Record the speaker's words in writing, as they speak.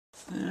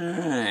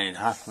Alright,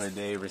 halfway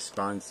day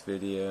response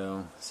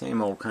video.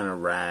 Same old kind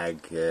of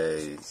rag.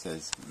 It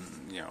says,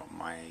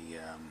 my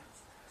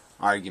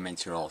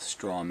arguments are all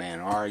straw man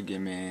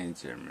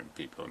arguments, and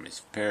people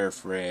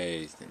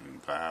misparaphrased,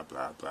 and blah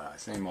blah blah.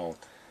 Same old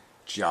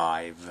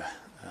jive.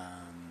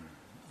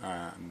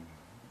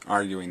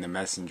 Arguing the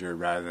messenger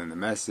rather than the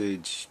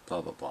message.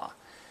 Blah blah blah.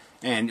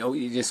 And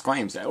he just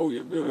claims that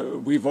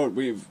we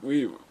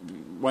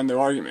won the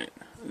argument.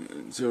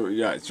 So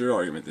yeah, it's your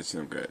argument that's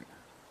no good.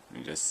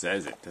 He just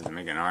says it, doesn't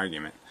make an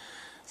argument.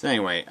 So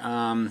anyway,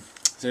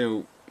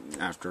 so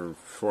after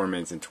 4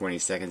 minutes and 20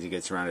 seconds, he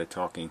gets around to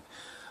talking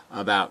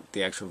about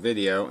the actual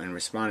video and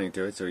responding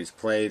to it. So he's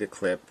played a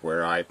clip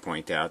where I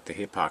point out the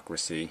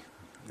hypocrisy,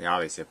 the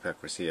obvious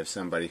hypocrisy of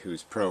somebody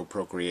who's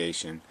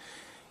pro-procreation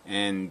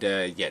and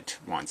yet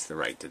wants the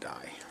right to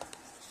die.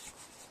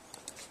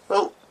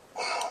 Well,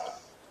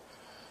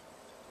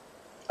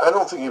 I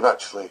don't think you've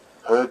actually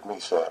heard me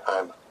say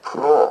I'm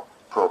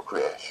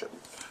pro-procreation.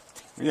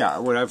 Yeah,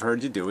 what I've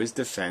heard you do is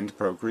defend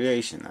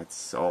procreation.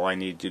 That's all I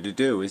need you to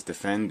do, is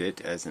defend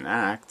it as an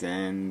act,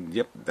 and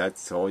yep,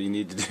 that's all you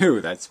need to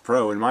do. That's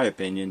pro, in my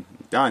opinion.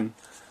 Done.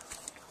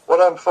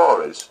 What I'm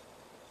for is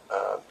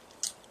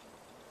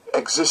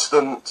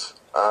existent,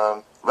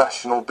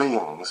 rational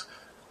beings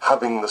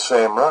having the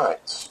same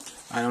rights.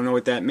 I don't know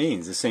what that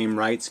means. The same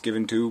rights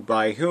given to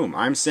by whom?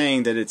 I'm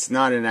saying that it's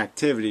not an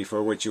activity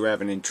for which you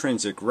have an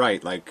intrinsic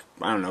right, like,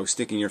 I don't know,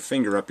 sticking your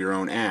finger up your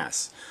own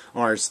ass,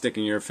 or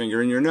sticking your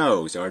finger in your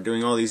nose, or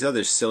doing all these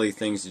other silly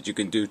things that you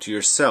can do to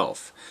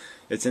yourself.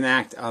 It's an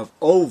act of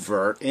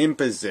overt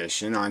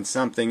imposition on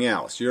something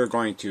else. You're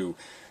going to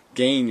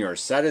gain your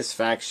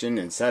satisfaction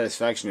and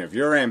satisfaction of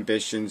your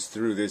ambitions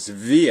through this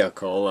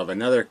vehicle of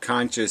another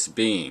conscious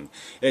being.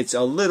 It's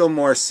a little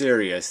more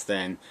serious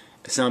than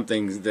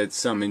something that's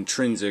some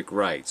intrinsic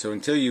right. So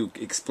until you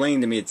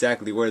explain to me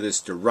exactly where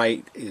this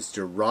right is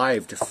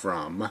derived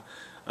from,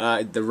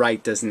 the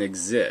right doesn't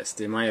exist.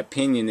 In my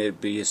opinion,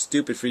 it'd be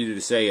stupid for you to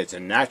say it's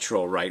a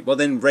natural right. Well,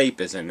 then rape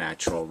is a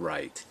natural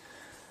right.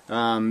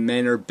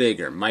 Men are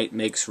bigger. Might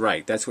makes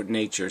right. That's what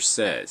nature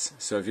says.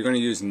 So if you're going to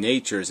use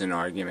nature as an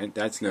argument,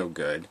 that's no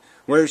good.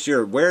 Where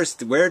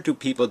do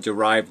people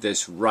derive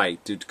this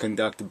right to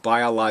conduct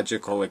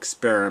biological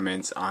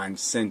experiments on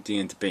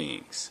sentient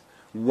beings?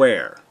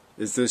 Where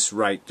is this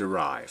right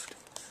derived?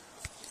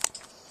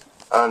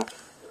 And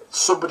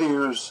somebody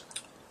who's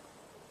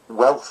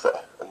wealthy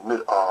and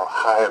or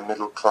higher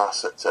middle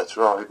class,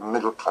 etc., or even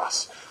middle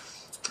class,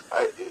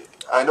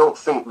 I don't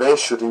think they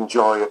should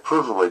enjoy a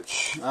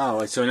privilege.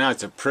 Oh, so now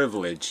it's a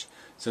privilege.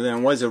 So then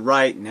it was a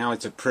right, now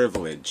it's a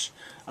privilege.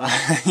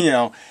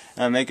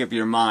 Make up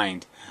your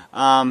mind.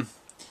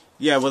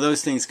 Yeah, well,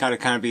 those things gotta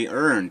kind of be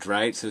earned,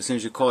 right? So as soon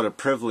as you call it a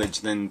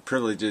privilege, then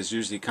privileges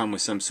usually come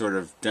with some sort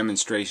of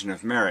demonstration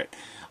of merit.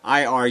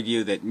 I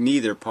argue that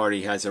neither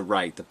party has a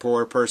right, the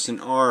poor person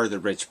or the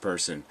rich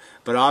person.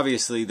 But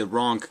obviously the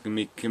wrong can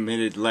be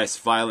committed less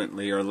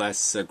violently or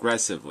less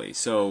aggressively.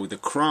 So the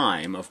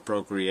crime of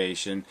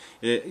procreation,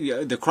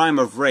 the crime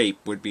of rape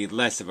would be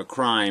less of a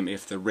crime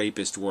if the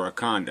rapist wore a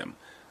condom,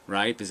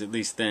 right? Because at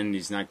least then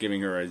he's not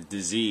giving her a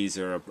disease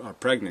or a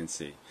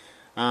pregnancy.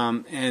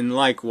 And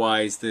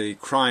likewise, the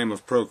crime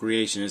of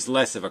procreation is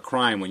less of a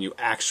crime when you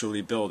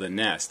actually build a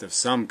nest of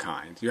some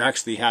kind. You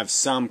actually have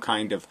some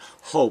kind of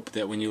hope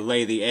that when you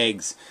lay the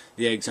eggs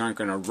aren't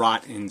going to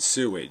rot in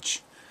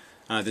sewage.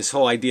 This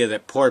whole idea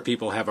that poor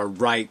people have a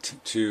right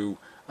to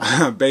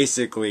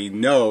basically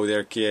know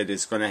their kid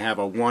is going to have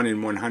a 1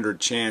 in 100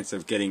 chance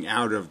of getting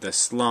out of the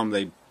slum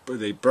they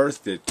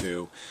birthed it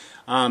to,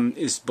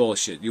 is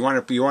bullshit. You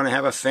want to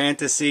have a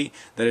fantasy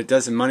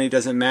that money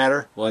doesn't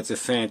matter? Well, it's a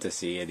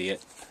fantasy,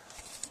 idiot.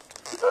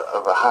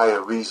 Of a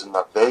higher reason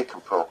that they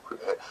can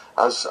procreate,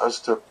 as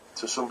to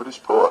somebody's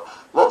poor.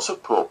 Lots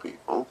of poor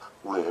people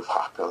live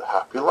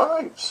happy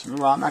lives.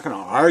 Well, I'm not going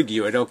to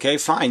argue it. Okay,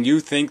 fine. You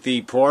think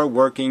the poor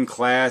working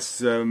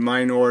class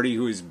minority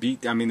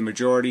the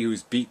majority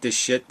who's beat to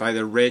shit by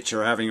the rich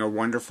are having a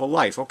wonderful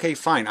life. Okay,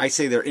 fine. I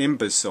say they're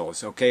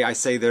imbeciles. Okay, I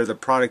say they're the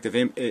product of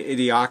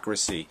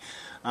idiocracy.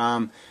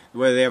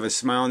 Whether they have a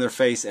smile on their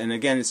face, and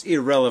again, it's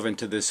irrelevant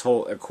to this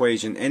whole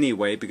equation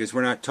anyway, because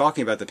we're not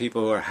talking about the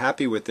people who are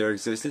happy with their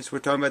existence, we're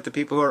talking about the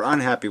people who are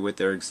unhappy with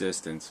their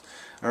existence.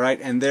 Alright,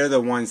 and they're the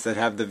ones that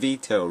have the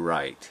veto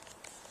right.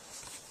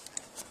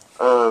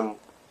 And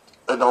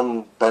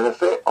on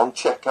benefit, on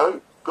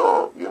checkout,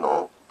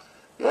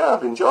 yeah,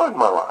 I've enjoyed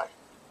my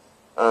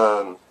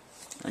life.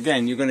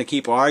 Again, you're going to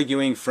keep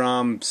arguing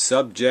from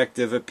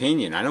subjective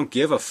opinion. I don't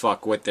give a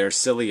fuck what their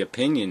silly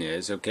opinion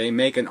is, okay?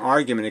 Make an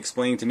argument,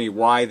 explain to me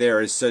why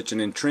there is such an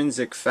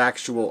intrinsic,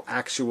 factual,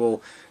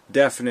 actual,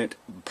 definite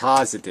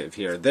positive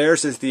here.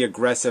 Theirs is the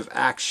aggressive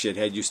act,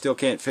 shithead. You still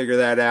can't figure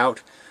that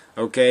out,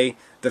 okay?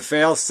 The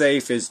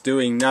fail-safe is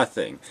doing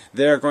nothing.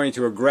 They're going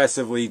to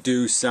aggressively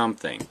do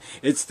something.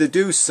 It's the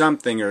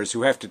do-somethingers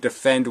who have to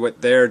defend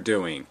what they're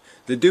doing.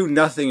 The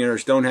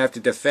do-nothingers don't have to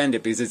defend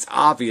it because it's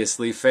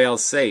obviously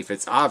fail-safe.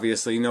 It's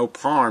obviously no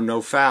harm,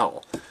 no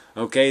foul.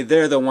 Okay,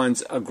 they're the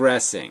ones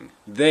aggressing.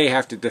 They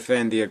have to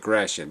defend the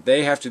aggression.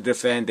 They have to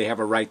defend, they have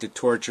a right to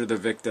torture the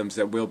victims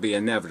that will be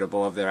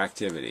inevitable of their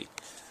activity.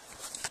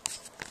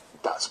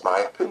 That's my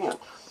opinion.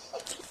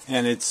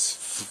 And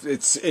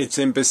it's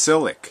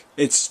imbecilic.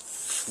 It's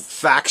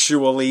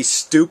factually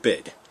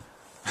stupid.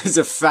 It's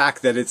a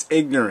fact that it's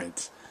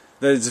ignorant.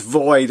 That it's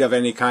void of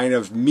any kind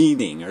of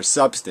meaning or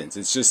substance.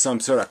 It's just some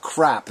sort of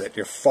crap that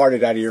you're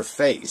farted out of your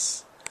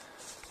face.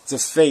 It's a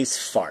face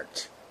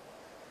fart.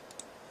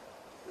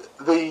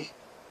 The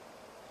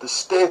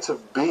state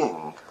of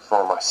being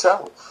for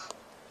myself,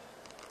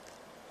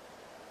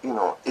 you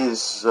know,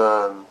 is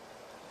the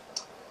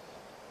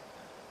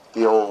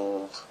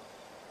old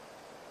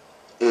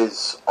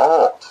is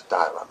ought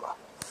dilemma.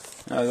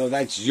 Although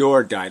that's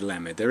your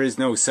dilemma. There is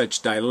no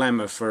such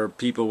dilemma for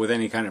people with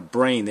any kind of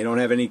brain. They don't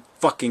have any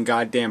fucking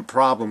goddamn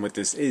problem with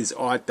this is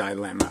ought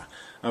dilemma.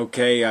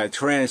 Okay,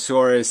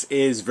 Tyrannosaurus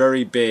is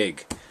very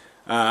big.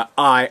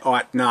 I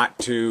ought not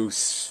to,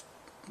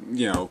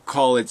 you know,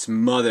 call its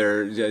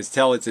mother,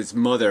 tell its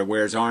mother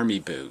wears army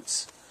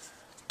boots.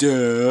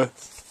 Duh.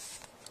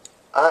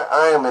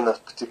 I am in a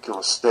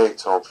particular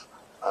state of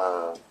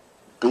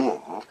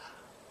being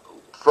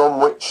from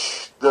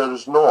which there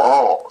is no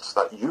ought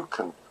that you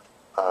can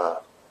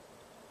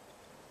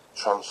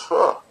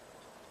transfer.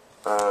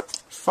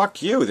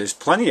 Fuck you. There's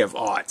plenty of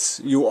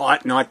oughts. You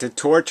ought not to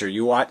torture.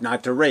 You ought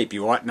not to rape.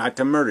 You ought not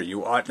to murder.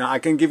 You ought not... I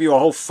can give you a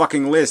whole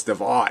fucking list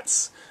of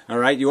oughts.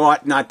 Alright? You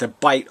ought not to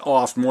bite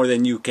off more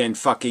than you can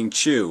fucking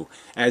chew,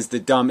 as the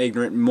dumb,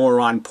 ignorant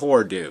moron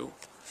poor do.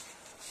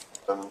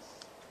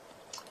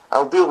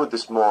 I'll deal with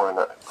this more in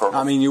a...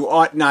 I mean, you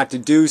ought not to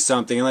do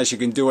something unless you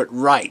can do it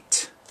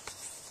right.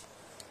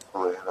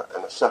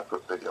 In a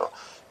separate video.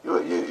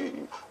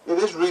 It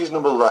is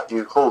reasonable that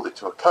you hold it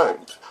to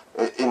account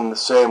in the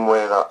same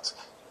way that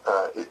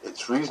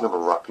it's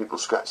reasonable that people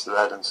scratch their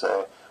head and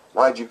say,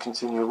 why do you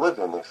continue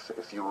living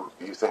if you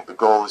think the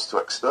goal is to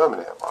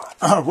exterminate life?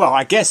 Well,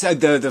 I guess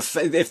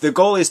if the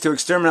goal is to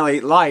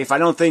exterminate life, I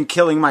don't think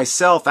killing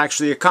myself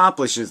actually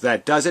accomplishes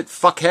that, does it,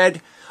 fuckhead?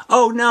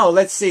 Oh no,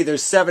 let's see,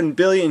 there's 7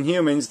 billion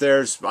humans,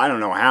 there's, I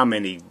don't know how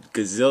many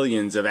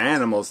gazillions of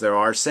animals there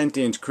are,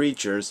 sentient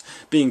creatures,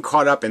 being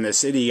caught up in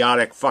this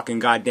idiotic fucking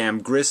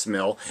goddamn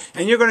gristmill,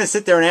 and you're gonna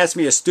sit there and ask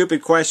me a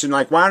stupid question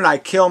like, why don't I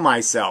kill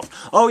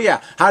myself? Oh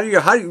yeah, how do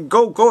you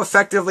go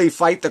effectively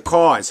fight the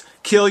cause?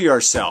 Kill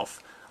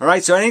yourself.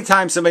 Alright, so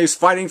anytime somebody's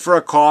fighting for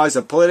a cause,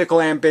 a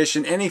political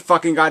ambition, any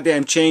fucking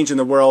goddamn change in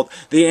the world,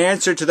 the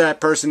answer to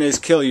that person is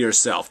kill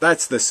yourself.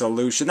 That's the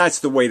solution, that's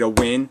the way to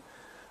win.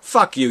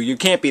 Fuck you, you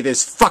can't be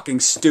this fucking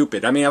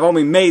stupid. I mean, I've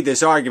only made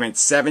this argument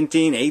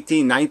 17,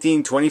 18,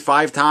 19,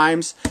 25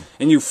 times,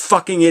 and you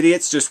fucking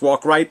idiots just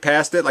walk right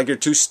past it like you're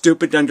too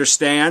stupid to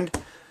understand.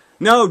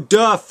 No,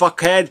 duh,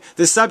 fuckhead.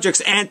 The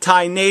subject's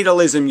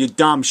anti-natalism, you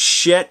dumb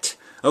shit.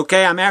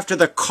 Okay, I'm after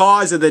the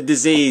cause of the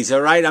disease,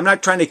 alright? I'm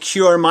not trying to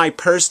cure my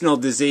personal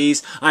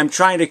disease. I'm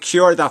trying to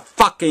cure the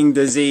fucking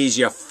disease,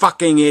 you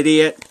fucking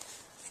idiot.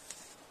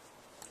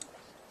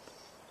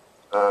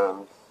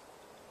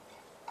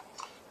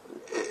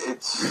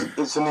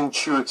 It's an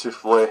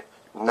intuitively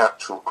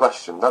natural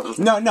question.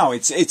 No,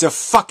 it's a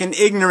fucking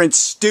ignorant,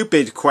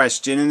 stupid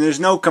question, and there's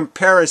no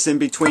comparison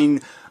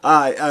between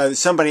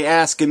somebody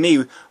asking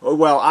me,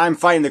 well, I'm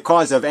fighting the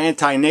cause of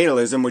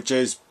antinatalism, which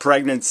is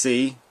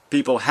pregnancy,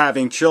 people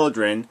having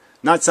children,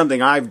 not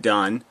something I've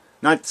done,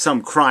 not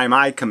some crime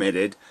I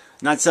committed,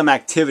 not some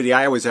activity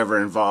I was ever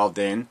involved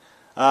in,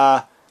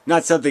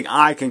 not something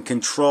I can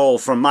control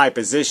from my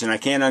position. I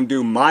can't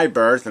undo my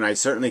birth, and I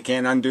certainly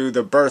can't undo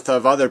the birth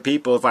of other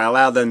people if I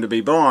allow them to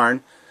be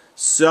born.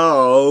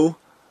 So,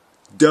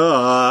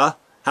 duh,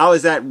 how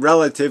is that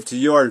relative to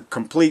your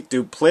complete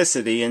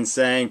duplicity in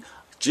saying,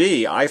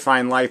 gee, I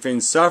find life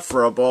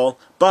insufferable,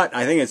 but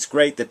I think it's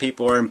great that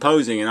people are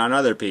imposing it on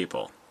other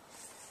people?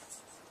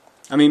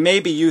 I mean,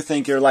 maybe you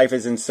think your life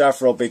is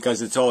insufferable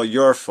because it's all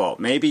your fault.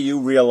 Maybe you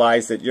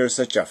realize that you're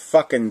such a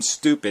fucking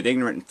stupid,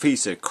 ignorant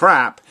piece of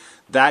crap.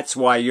 That's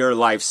why your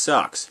life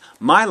sucks.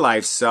 My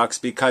life sucks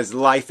because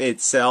life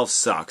itself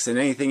sucks. And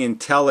anything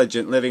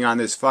intelligent living on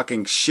this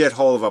fucking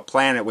shithole of a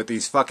planet with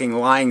these fucking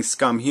lying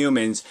scum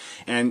humans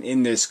and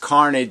in this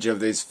carnage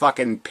of these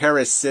fucking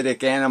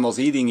parasitic animals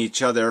eating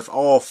each other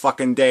all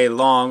fucking day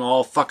long,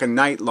 all fucking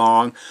night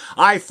long,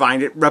 I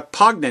find it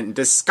repugnant and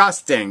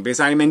disgusting because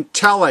I'm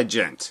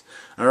intelligent.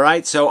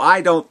 Alright, so I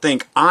don't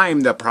think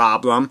I'm the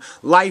problem.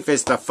 Life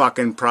is the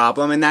fucking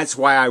problem, and that's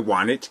why I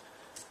want it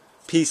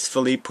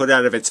peacefully put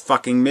out of its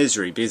fucking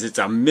misery, because it's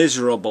a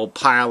miserable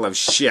pile of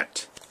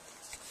shit.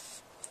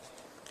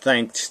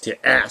 Thanks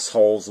to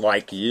assholes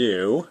like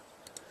you.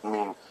 I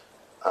mean,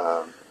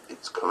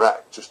 it's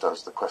correct, just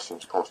as the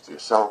question's posed to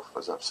yourself,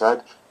 as I've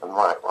said, and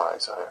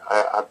likewise,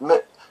 I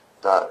admit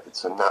that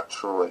it's a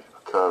naturally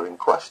occurring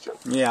question.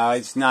 Yeah,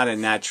 it's not a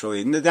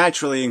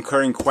naturally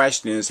occurring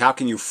question is how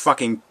can you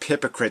fucking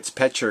hypocrites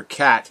pet your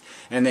cat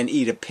and then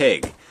eat a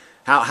pig?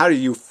 How do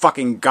you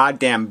fucking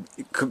goddamn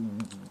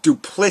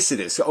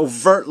duplicitous,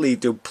 overtly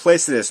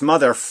duplicitous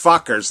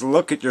motherfuckers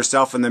look at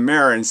yourself in the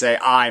mirror and say,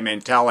 I'm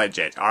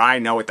intelligent, or I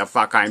know what the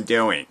fuck I'm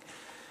doing?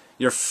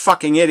 You're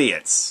fucking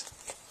idiots.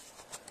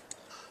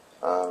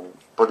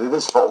 But it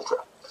is faulty.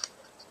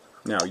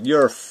 No,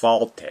 you're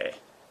faulty.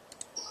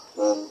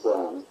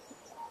 And,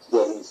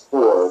 yeah, he's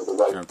for the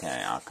right.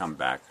 Okay, I'll come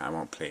back. I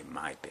won't play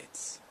my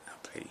bits. I'll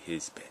play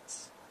his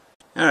bits.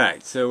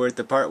 Alright, so we're at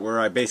the part where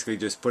I basically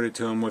just put it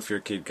to him: if your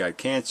kid got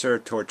cancer,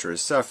 torture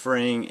is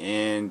suffering,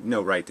 and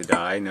no right to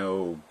die,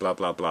 no blah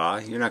blah blah.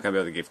 You're not going to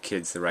be able to give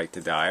kids the right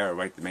to die or a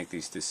right to make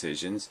these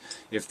decisions.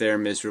 If they're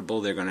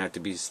miserable, they're going to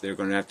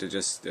have to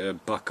just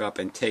buck up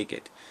and take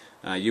it.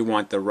 You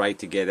want the right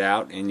to get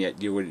out, and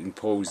yet you would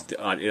impose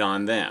it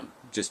on them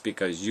just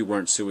because you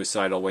weren't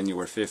suicidal when you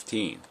were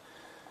 15.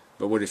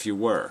 But what if you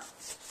were?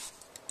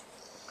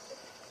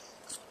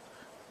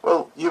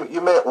 Well,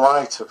 you make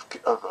light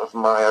of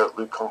my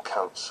outlook on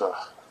cancer.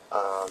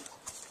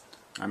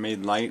 I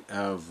made light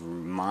of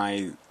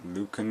my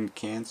leukin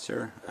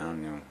cancer? I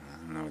don't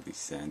know what he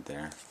said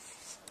there.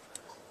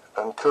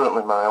 And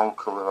currently my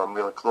uncle, who I'm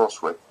really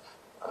close with,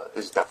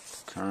 is dying.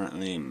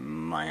 Currently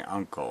my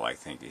uncle, I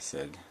think he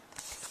said,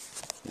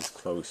 he's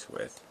close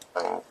with.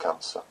 Dying of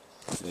cancer.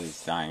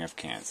 He's dying of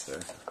cancer.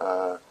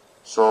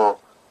 So,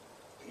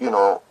 you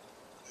know,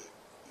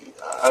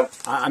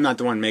 I'm not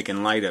the one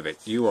making light of it.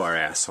 You are,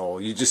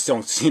 asshole. You just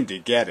don't seem to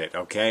get it,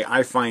 okay?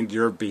 I find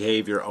your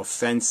behavior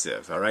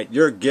offensive, alright?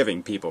 You're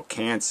giving people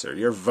cancer.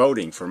 You're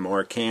voting for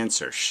more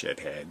cancer,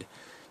 shithead.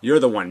 You're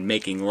the one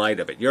making light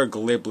of it. You're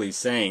glibly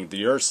saying that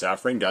your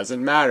suffering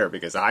doesn't matter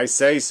because I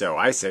say so.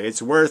 I say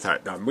it's worth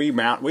it.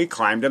 We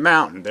climbed a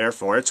mountain,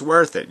 therefore it's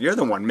worth it. You're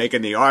the one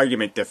making the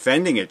argument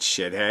defending it,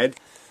 shithead.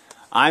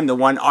 I'm the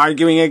one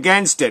arguing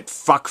against it,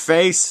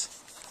 fuckface.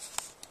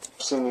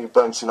 I've seen you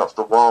bouncing off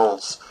the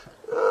walls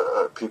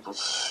at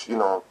people's, you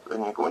know,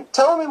 and you're going,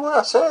 tell me what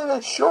I say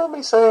this, show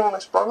me saying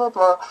this, blah, blah,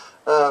 blah.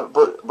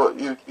 But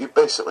you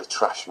basically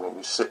trash me.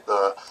 You sit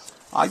there.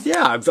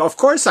 Yeah, of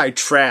course I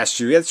trashed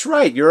you. That's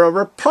right. You're a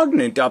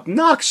repugnant,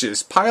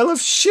 obnoxious pile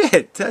of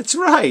shit. That's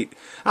right.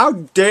 How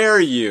dare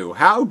you?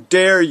 How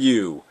dare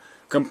you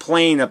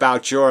complain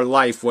about your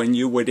life when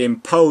you would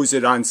impose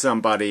it on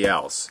somebody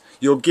else?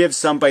 You'll give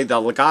somebody the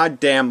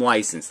goddamn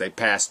license. They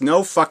passed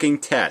no fucking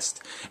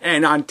test.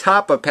 And on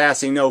top of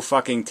passing no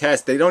fucking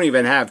test, they don't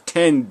even have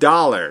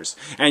 $10.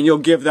 And you'll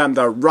give them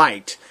the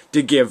right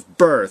to give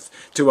birth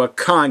to a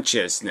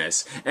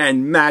consciousness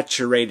and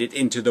maturate it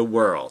into the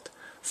world.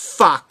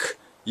 Fuck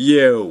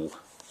you.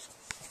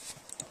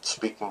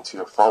 Speaking to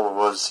your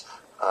followers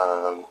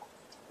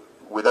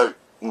without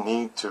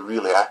need to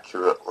really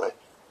accurately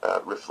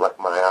reflect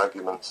my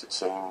arguments, it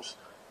seems.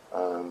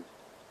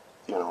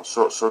 You know,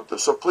 so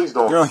please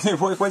don't. Where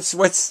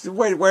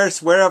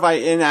have I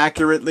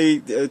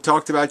inaccurately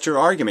talked about your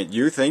argument?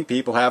 You think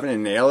people have an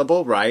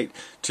inalienable right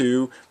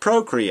to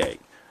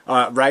procreate.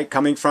 Right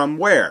coming from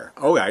where?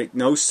 Oh, right,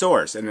 no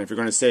source. And if you're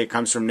going to say it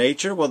comes from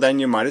nature, well then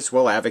you might as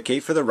well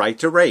advocate for the right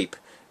to rape.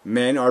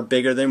 Men are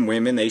bigger than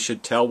women. They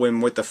should tell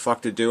women what the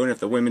fuck to do, and if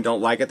the women don't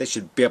like it, they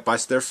should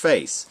bust their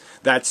face.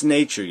 That's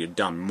nature, you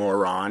dumb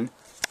moron.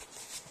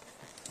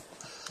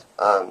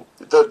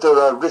 There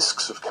are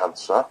risks of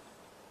cancer.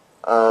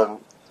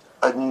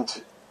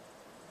 And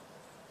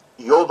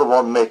you're the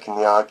one making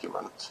the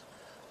argument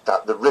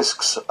that the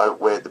risks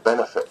outweigh the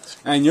benefits.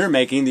 And you're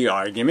making the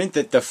argument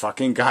that the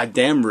fucking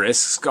goddamn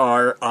risks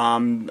are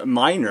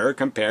minor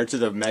compared to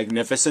the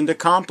magnificent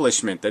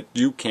accomplishment that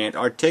you can't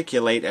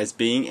articulate as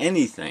being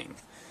anything.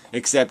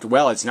 Except,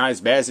 well, it's not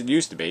as bad as it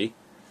used to be.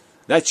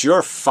 That's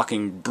your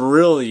fucking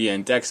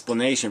brilliant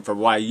explanation for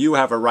why you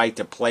have a right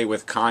to play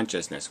with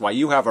consciousness, why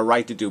you have a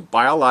right to do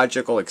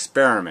biological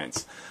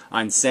experiments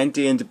on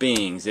sentient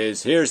beings.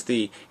 Here's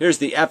the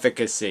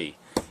efficacy.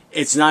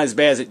 It's not as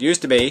bad as it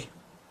used to be.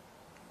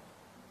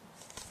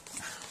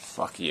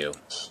 Fuck you.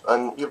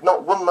 And you've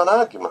not won an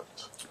argument.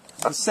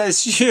 It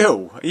says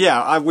you.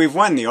 Yeah, we've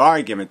won the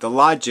argument. The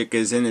logic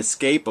is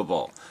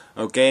inescapable.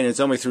 Okay, and it's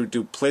only through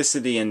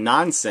duplicity and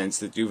nonsense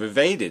that you've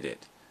evaded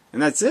it.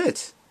 And that's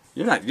it.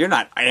 You're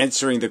not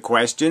answering the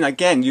question.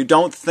 Again, you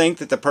don't think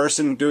that the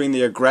person doing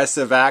the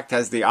aggressive act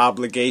has the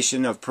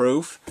obligation of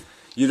proof?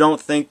 You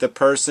don't think the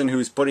person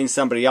who's putting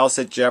somebody else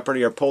at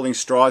jeopardy or pulling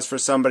straws for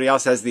somebody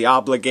else has the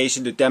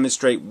obligation to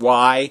demonstrate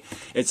why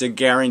it's a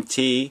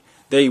guarantee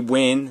they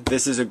win,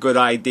 this is a good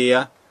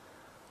idea?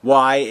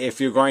 Why,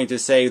 if you're going to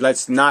say,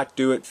 let's not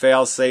do it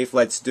fail-safe,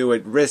 let's do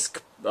it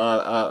risk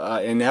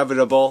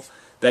inevitable,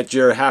 that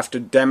you have to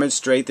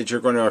demonstrate that you're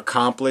going to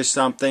accomplish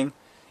something?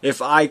 If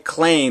I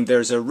claim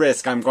there's a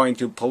risk I'm going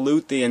to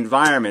pollute the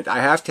environment, I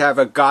have to have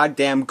a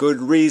goddamn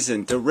good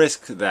reason to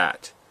risk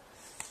that.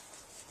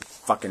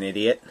 Fucking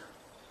idiot.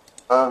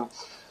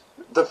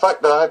 The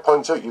fact that I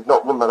point out you've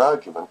not won that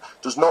argument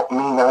does not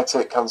mean I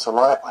take cancer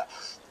lightly.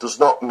 Does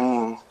not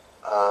mean,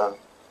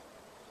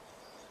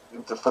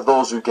 for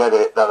those who get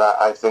it, that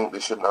I think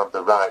they shouldn't have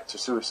the right to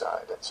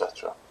suicide,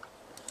 etc.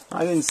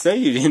 I didn't say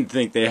you didn't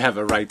think they have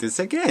a right to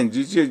say. Again,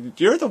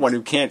 you're the one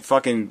who can't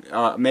fucking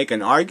make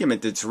an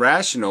argument that's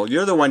rational.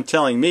 You're the one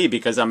telling me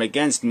because I'm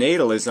against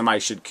natalism I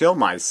should kill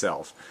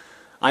myself.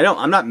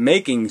 I'm not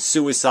making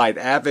suicide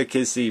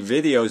advocacy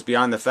videos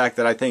beyond the fact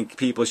that I think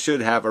people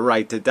should have a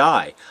right to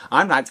die.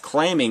 I'm not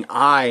claiming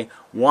I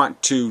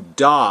want to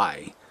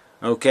die.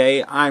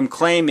 Okay? I'm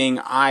claiming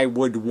I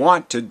would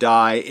want to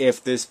die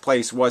if this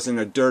place wasn't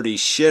a dirty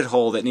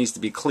shithole that needs to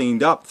be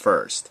cleaned up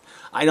first.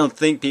 I don't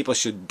think people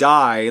should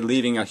die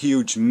leaving a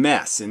huge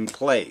mess in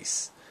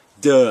place.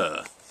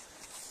 Duh.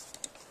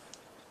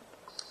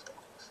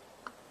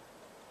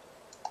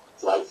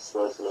 Life's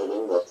worth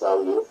living, that's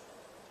our youth.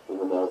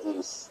 Even though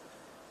he's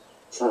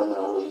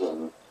terminally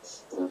and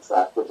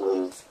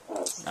intractably...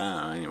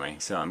 Anyway,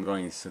 so I'm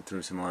going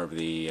through some more of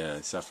the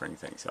suffering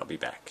things. I'll be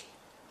back.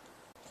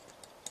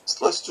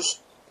 Let's just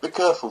be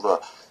careful there.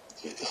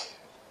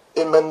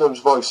 Inmendham's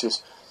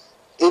voices,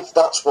 if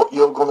that's what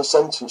you're going to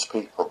sentence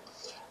people,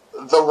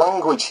 the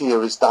language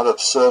here is that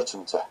of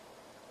certainty,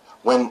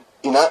 when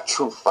in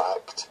actual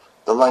fact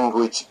the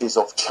language is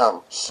of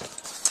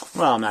chance.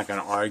 Well, I'm not going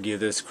to argue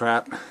this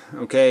crap,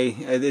 okay?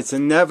 It's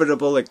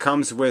inevitable. It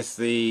comes with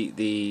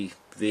the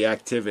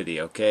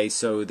activity, okay?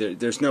 So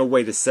there's no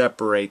way to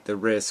separate the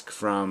risk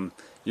from...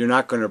 You're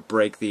not going to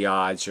break the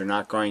odds. You're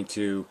not going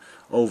to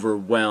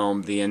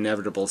overwhelm the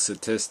inevitable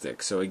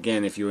statistics. So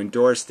again, if you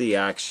endorse the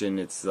action,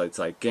 it's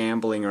like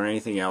gambling or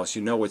anything else.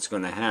 You know what's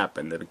going to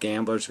happen. The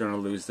gamblers are going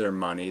to lose their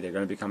money. They're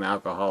going to become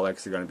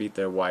alcoholics. They're going to beat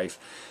their wife.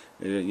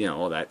 You know,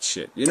 all that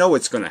shit. You know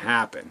what's going to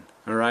happen.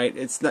 All right?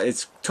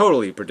 It's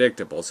totally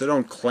predictable. So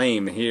don't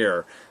claim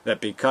here that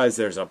because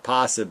there's a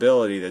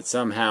possibility that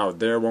somehow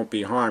there won't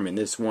be harm in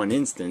this one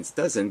instance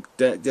doesn't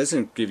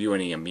give you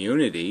any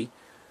immunity.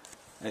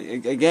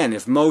 Again,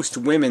 if most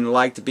women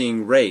liked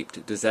being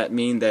raped, does that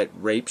mean that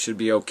rape should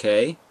be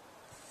okay?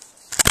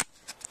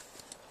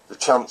 The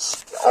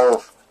chance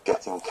of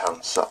getting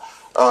cancer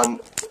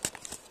and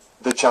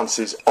the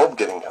chances of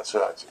getting cancer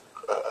are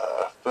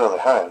fairly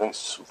high. I think it's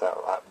something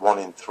like 1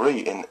 in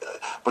 3.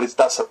 But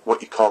that's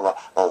what you call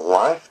a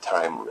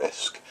lifetime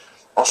risk.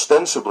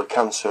 Ostensibly,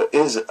 cancer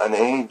is an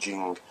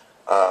aging,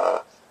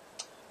 a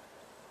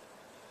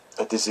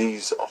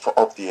disease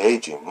of the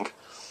aging.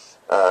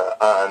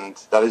 And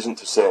that isn't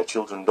to say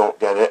children don't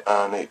get it,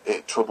 and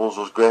it troubles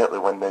us greatly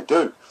when they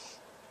do.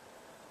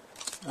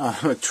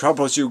 It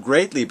troubles you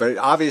greatly, but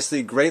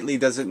obviously greatly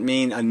doesn't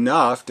mean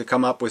enough to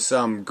come up with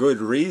some good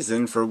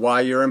reason for why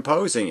you're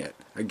imposing it.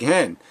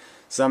 Again,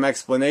 some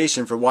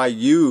explanation for why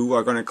you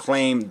are going to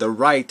claim the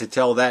right to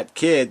tell that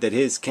kid that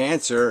his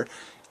cancer,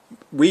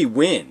 we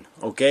win,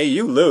 okay?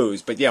 You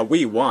lose, but yeah,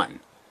 we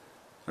won.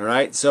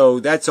 Alright, so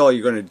that's all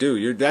you're going to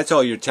do. That's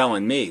all you're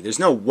telling me. There's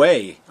no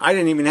way. I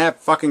didn't even have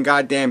fucking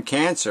goddamn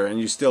cancer, and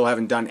you still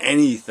haven't done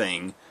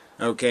anything,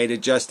 okay, to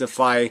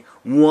justify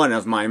one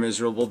of my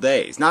miserable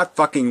days. Not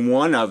fucking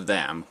one of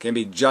them can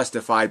be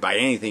justified by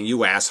anything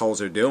you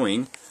assholes are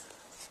doing.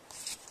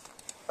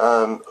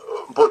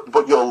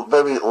 But your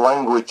very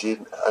language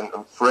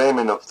and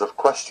framing of the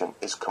question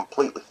is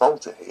completely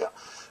faulty here.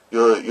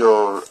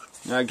 You're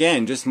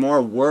Again, just more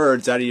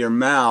words out of your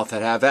mouth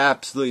that have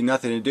absolutely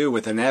nothing to do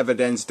with an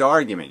evidenced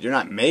argument. You're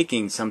not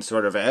making some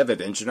sort of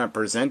evidence. You're not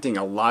presenting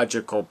a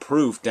logical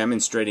proof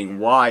demonstrating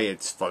why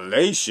it's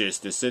fallacious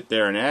to sit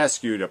there and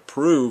ask you to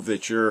prove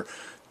that you're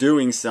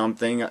doing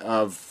something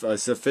of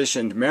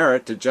sufficient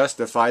merit to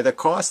justify the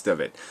cost of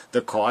it.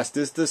 The cost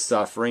is the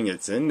suffering.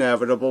 It's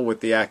inevitable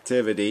with the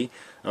activity.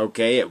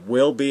 Okay, it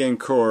will be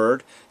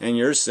incurred, and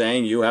you're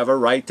saying you have a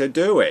right to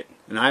do it.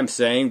 And I'm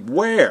saying,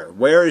 where?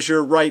 Where is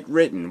your right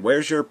written?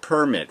 Where's your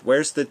permit?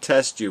 Where's the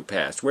test you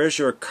passed? Where's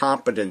your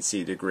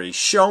competency degree?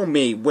 Show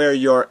me where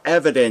your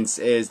evidence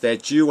is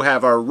that you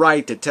have a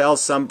right to tell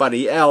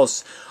somebody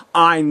else,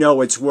 I know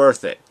it's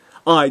worth it.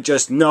 I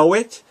just know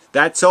it?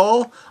 That's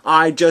all?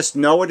 I just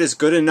know it is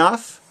good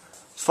enough?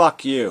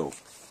 Fuck you.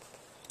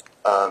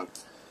 You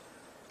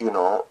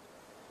know,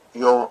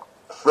 you're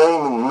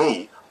framing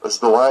me as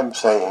though I'm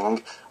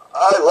saying,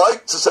 I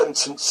like to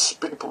sentence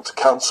people to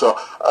cancer.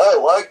 I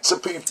like to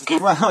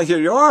give... Well,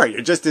 you are.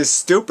 You're just as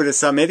stupid as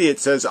some idiot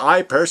says,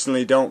 I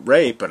personally don't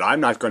rape, but I'm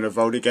not going to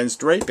vote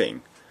against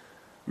raping.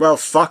 Well,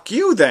 fuck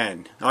you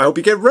then. I hope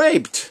you get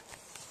raped.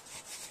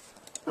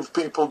 If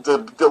people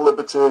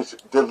deliberating,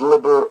 you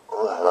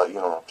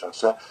know what I'm trying to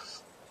say,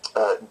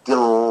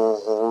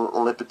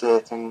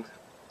 deliberating,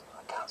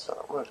 I can't say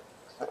that word,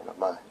 it's not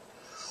mine,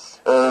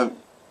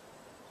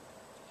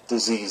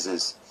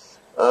 diseases,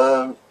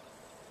 all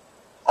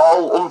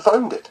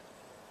unfounded.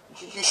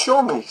 You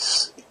show me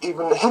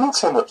even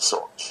hinting at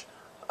such.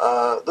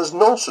 There's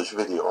no such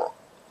video.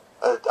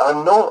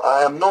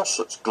 I am no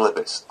such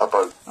glibbist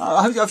about.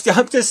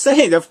 I'm just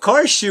saying, of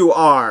course you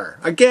are.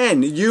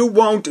 Again, you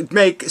won't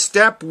make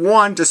step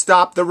one to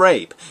stop the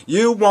rape.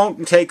 You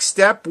won't take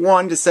step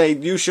one to say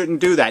you shouldn't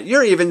do that.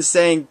 You're even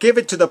saying give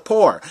it to the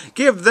poor.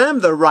 Give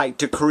them the right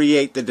to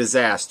create the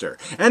disaster.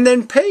 And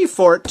then pay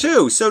for it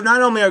too. So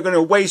not only are you going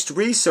to waste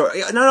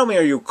resources, not only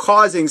are you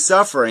causing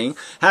suffering,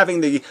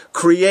 having the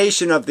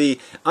creation of the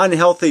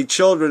unhealthy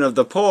children of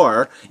the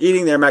poor,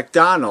 eating their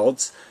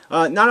McDonald's,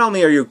 not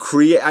only are you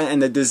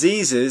and the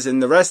diseases and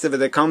the rest of it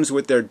that comes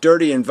with their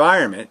dirty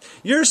environment,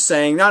 you're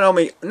saying not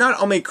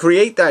only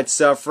create that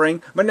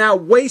suffering, but now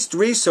waste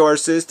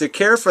resources to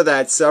care for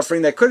that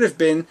suffering that could have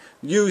been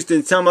used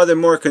in some other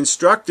more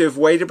constructive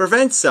way to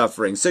prevent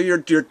suffering. So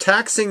you're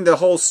taxing the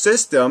whole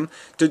system.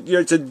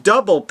 It's a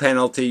double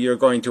penalty you're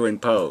going to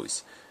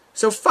impose.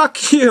 So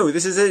fuck you.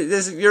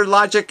 Your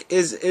logic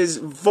is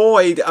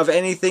void of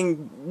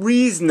anything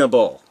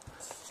reasonable.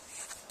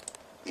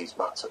 These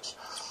matters.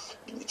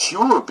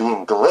 You are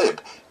being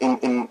glib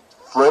in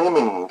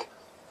framing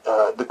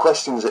the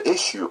questions at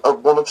issue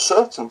of one of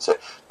certainty.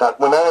 That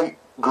when I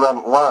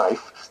grant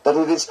life, that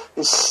it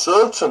is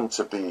certain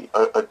to be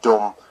a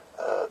doom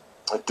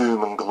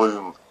and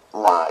gloom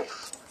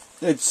life.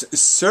 It's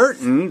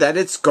certain that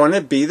it's going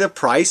to be the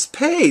price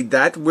paid.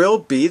 That will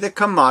be the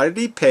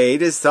commodity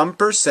paid, as some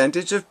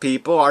percentage of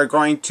people are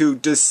going to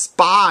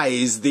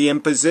despise the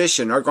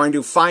imposition, are going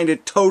to find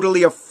it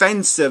totally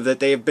offensive that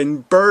they have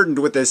been burdened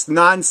with this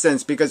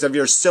nonsense because of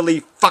your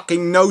silly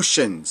fucking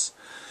notions.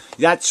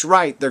 That's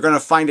right, they're going to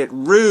find it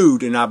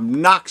rude and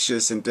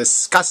obnoxious and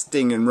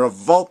disgusting and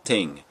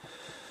revolting.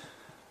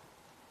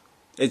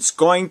 It's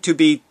going to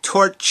be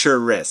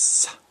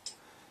torturous.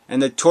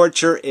 And the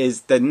torture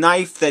is the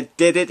knife that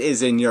did it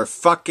is in your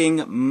fucking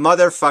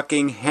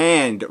motherfucking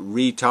hand,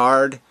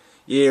 retard.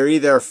 You're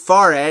either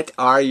for it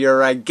or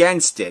you're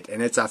against it,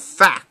 and it's a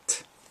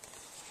fact.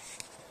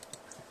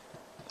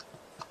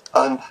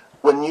 And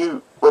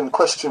when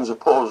questions are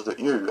posed at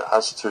you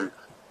as to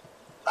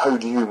how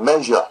do you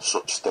measure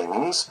such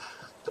things,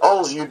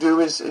 all you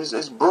do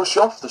is brush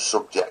off the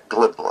subject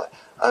glibly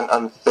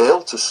and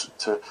fail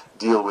to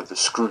deal with the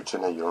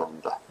scrutiny you're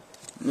under.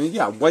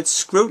 Yeah, what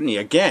scrutiny?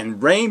 Again,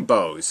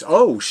 rainbows.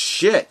 Oh,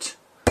 shit.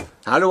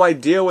 How do I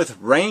deal with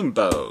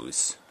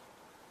rainbows?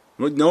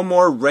 No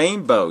more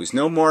rainbows.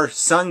 No more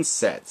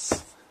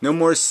sunsets. No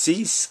more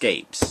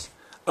seascapes.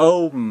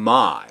 Oh,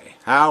 my.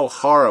 How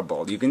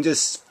horrible. You can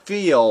just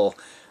feel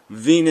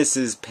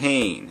Venus's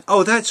pain.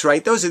 Oh, that's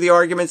right. Those are the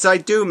arguments I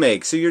do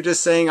make. So you're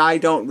just saying I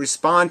don't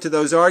respond to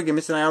those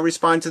arguments, and I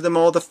respond to them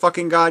all the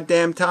fucking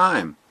goddamn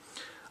time.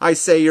 I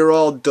say you're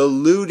all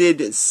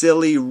deluded,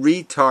 silly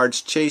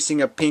retards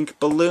chasing a pink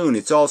balloon.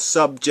 It's all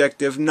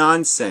subjective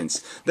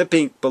nonsense. The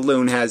pink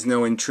balloon has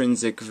no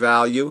intrinsic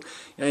value,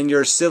 and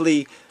your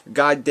silly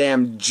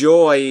goddamn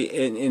joy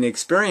in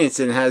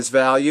experiencing has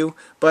value,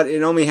 but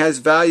it only has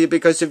value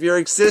because of your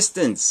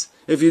existence.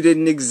 If you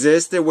didn't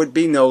exist, there would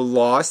be no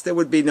loss, there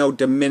would be no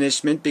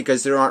diminishment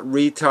because there aren't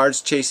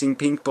retards chasing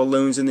pink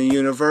balloons in the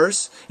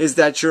universe. Is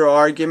that your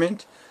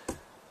argument?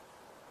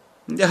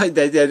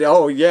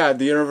 Oh yeah,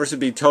 the universe would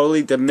be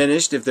totally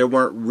diminished if there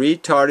weren't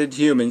retarded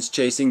humans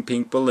chasing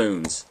pink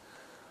balloons.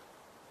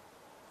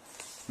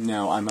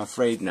 No, I'm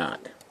afraid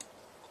not.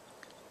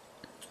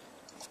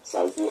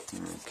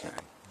 Okay.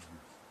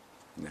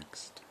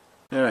 Next.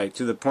 Alright,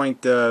 to the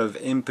point of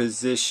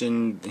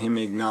imposition, him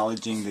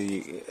acknowledging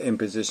the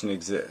imposition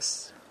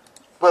exists.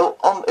 Well,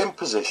 on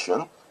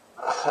imposition,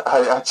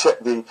 I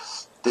checked the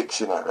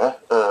dictionary,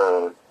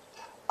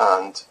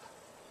 and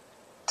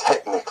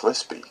technically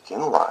speaking,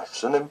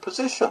 life's an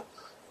imposition.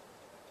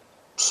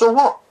 So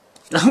what?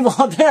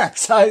 Well, there.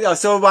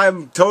 So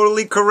I'm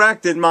totally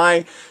correct in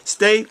my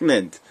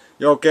statement.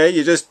 Okay,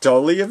 you just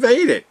totally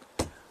evade it.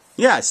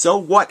 Yeah, so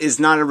what is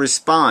not a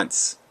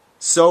response?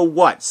 So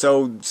what?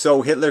 So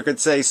Hitler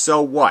could say,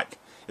 so what?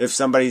 If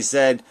somebody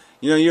said,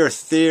 you know, your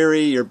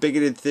theory, your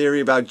bigoted theory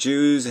about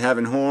Jews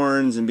having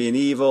horns and being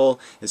evil,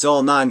 it's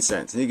all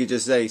nonsense. And he could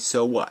just say,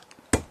 so what?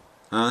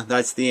 Huh?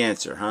 That's the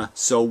answer, huh?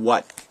 So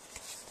what?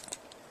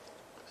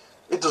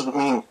 It doesn't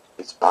mean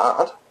it's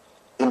bad.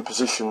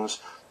 Impositions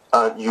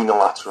aren't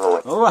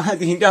unilaterally. Oh,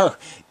 you know,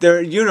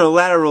 they're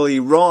unilaterally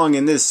wrong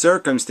in this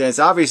circumstance.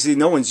 Obviously,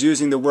 no one's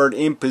using the word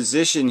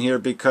imposition here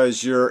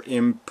because you're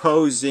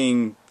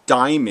imposing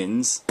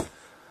diamonds.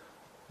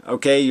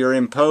 Okay, you're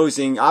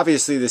imposing.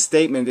 Obviously, the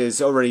statement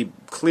is already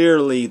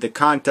clearly the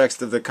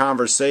context of the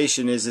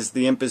conversation is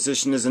the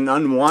imposition is an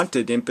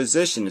unwanted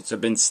imposition. It's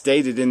been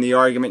stated in the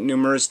argument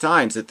numerous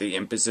times that the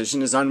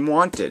imposition is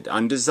unwanted,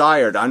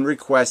 undesired,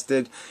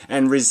 unrequested,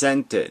 and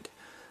resented.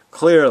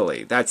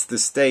 Clearly, that's the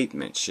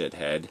statement,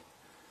 shithead.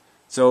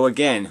 So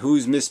again,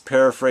 who's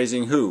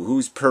misparaphrasing who?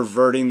 Who's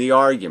perverting the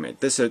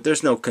argument?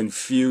 There's no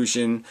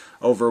confusion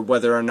over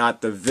whether or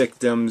not the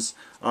victims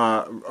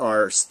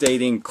are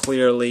stating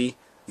clearly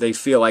they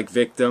feel like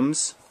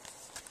victims.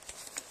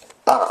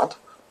 Bad.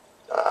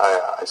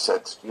 I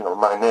said, you know,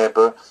 my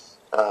neighbour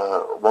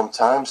one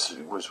time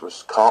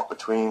was caught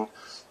between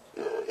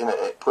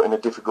put in a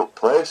difficult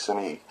place, and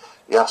he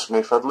he asked me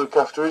if I'd look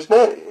after his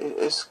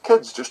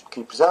kids, just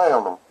keep his eye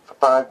on them for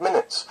 5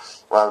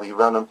 minutes while he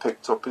ran and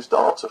picked up his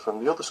daughter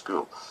from the other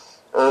school.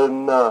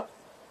 And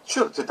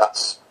surely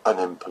that's an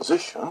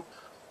imposition,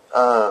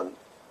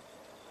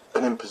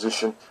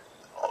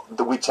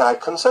 which I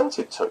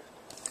consented to.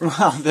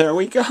 Well, there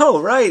we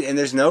go, right? And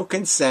there's no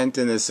consent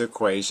in this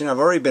equation. I've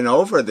already been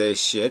over this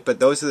shit, but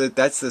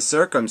that's the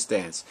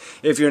circumstance.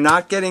 If you're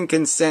not getting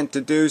consent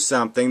to do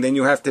something, then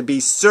you have to be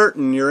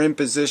certain your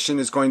imposition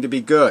is going to be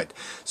good.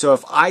 So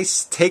if I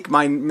take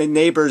my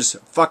neighbor's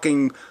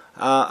fucking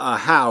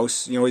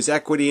house, his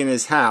equity in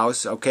his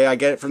house, okay, I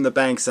get it from the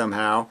bank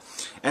somehow,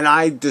 and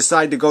I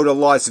decide to go to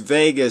Las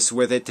Vegas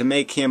with it to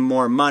make him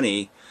more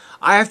money,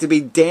 I have to be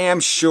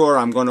damn sure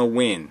I'm going to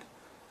win.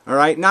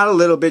 Alright, not a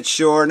little bit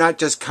sure, not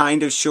just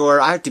kind of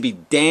sure. I have to be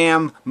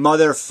damn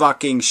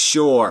motherfucking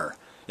sure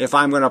if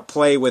I'm going to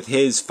play with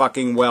his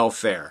fucking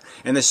welfare.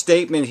 And the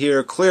statement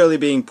here clearly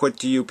being put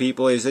to you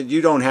people is that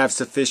you don't have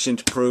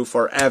sufficient proof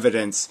or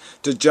evidence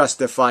to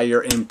justify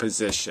your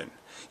imposition.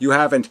 You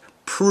haven't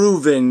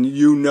proven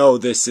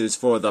this is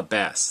for the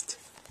best.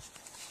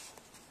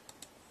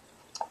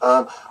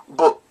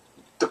 But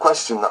the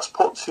question that's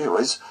put to you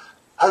is,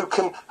 how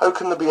can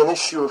there be an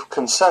issue of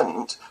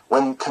consent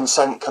when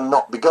consent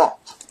cannot be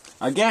got?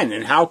 Again,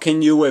 and how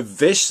can you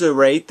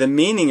eviscerate the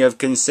meaning of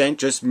consent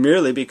just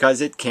merely because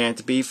it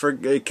can't be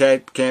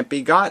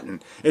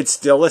gotten? It's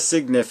still a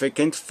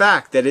significant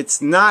fact that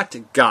it's not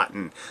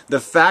gotten. The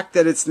fact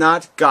that it's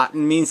not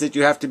gotten means that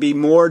you have to be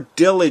more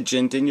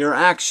diligent in your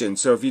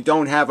actions. So if you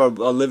don't have a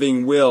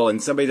living will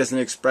and somebody doesn't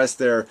express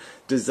their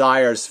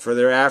desires for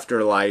their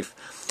afterlife,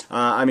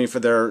 for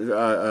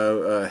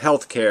their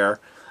health care,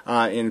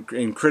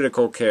 in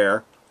critical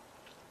care,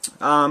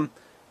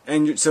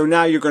 and so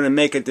now you're going to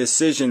make a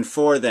decision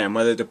for them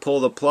whether to pull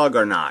the plug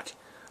or not.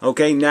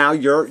 Okay, now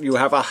you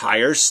have a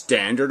higher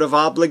standard of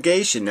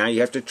obligation. Now you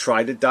have to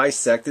try to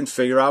dissect and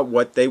figure out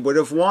what they would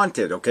have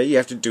wanted. Okay, you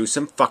have to do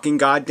some fucking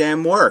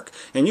goddamn work,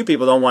 and you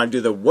people don't want to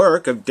do the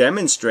work of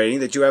demonstrating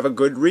that you have a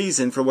good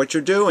reason for what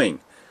you're doing.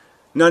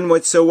 None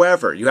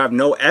whatsoever. You have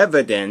no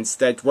evidence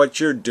that what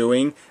you're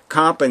doing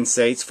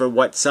compensates for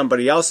what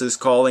somebody else is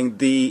calling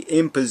the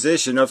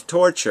imposition of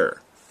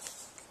torture.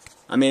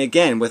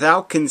 Again,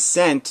 without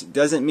consent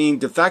doesn't mean,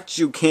 the fact that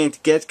you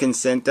can't get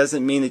consent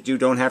doesn't mean that you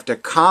don't have to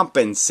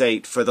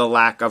compensate for the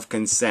lack of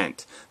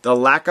consent. The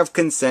lack of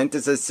consent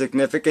is a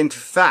significant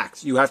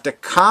fact. You have to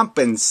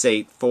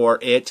compensate for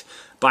it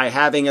by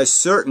having a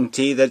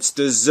certainty that's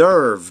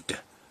deserved,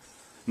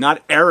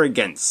 not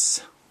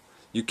arrogance.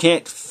 You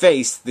can't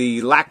face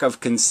the lack of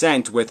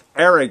consent with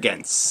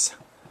arrogance.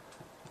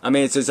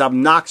 It's as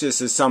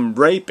obnoxious as some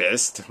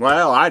rapist.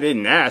 Well, I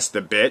didn't ask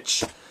the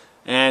bitch.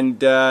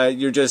 And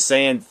you're just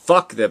saying,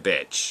 fuck the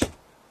bitch.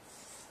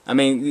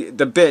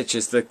 The bitch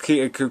is the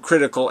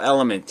critical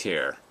element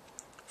here.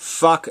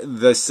 Fuck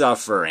the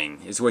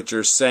suffering is what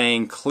you're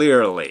saying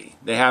clearly.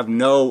 They have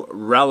no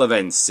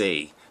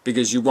relevancy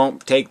because you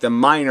won't take the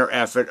minor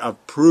effort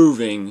of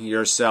proving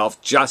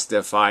yourself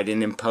justified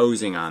in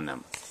imposing on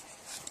them.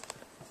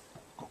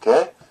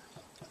 Okay?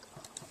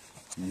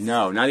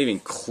 No, not even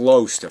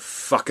close to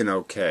fucking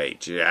okay,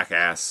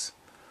 jackass.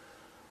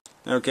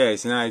 Okay,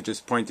 so now I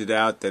just pointed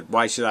out that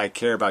why should I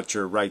care about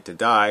your right to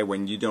die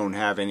when you don't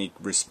have any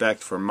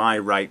respect for my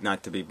right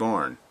not to be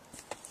born?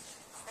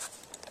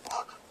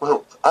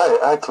 Well,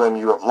 I claim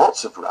you have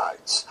lots of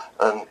rights,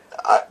 and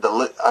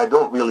I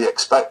don't really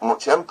expect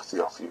much empathy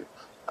of you.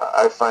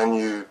 I find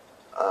you,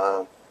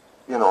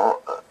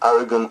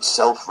 arrogant,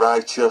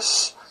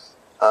 self-righteous,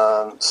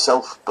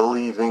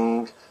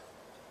 self-believing.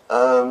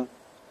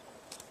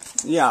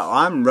 Yeah,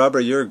 I'm rubber,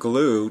 you're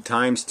glue,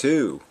 times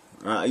 2.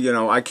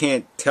 I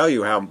can't tell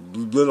you how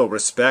little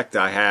respect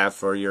I have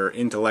for your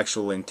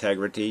intellectual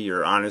integrity,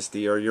 your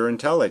honesty, or your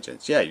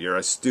intelligence. Yeah, you're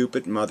a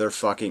stupid,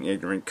 motherfucking,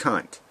 ignorant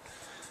cunt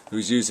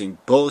who's using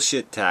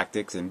bullshit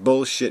tactics and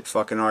bullshit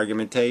fucking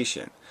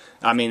argumentation.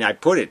 I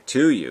put it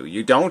to you.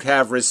 You don't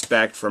have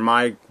respect for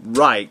my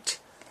right,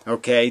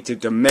 okay, to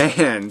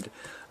demand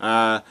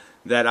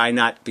that I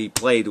not be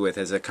played with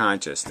as a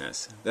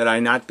consciousness, that I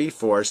not be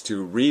forced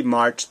to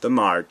remarch the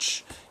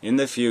march in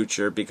the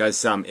future because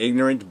some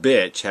ignorant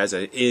bitch has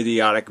an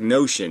idiotic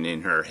notion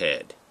in her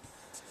head.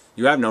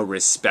 You have no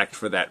respect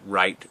for that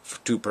right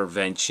to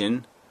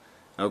prevention,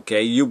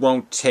 okay? You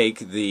won't take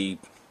the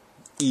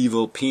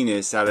evil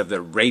penis out of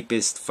the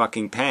rapist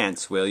fucking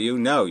pants, will you?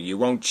 No, you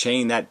won't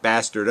chain that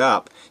bastard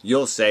up.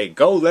 You'll say,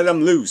 go let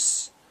him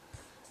loose.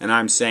 And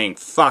I'm saying,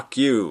 fuck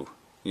you.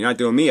 You're not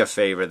doing me a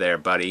favor there,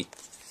 buddy.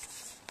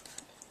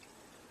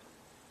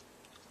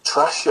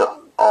 Trasher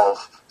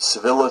of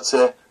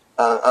civility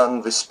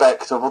and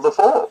respect of other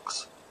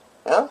folks.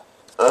 Yeah?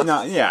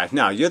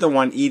 No, you're the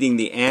one eating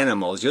the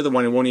animals. You're the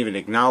one who won't even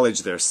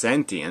acknowledge their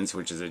sentience,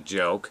 which is a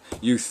joke.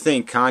 You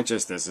think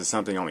consciousness is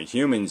something only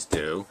humans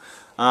do.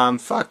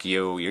 Fuck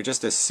you. You're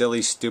just a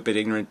silly, stupid,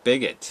 ignorant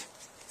bigot.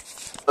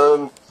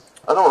 I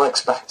don't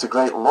expect a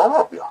great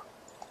lot of you.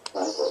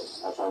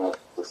 I find that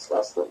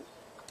disgusting.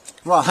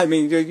 Well, I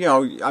mean, you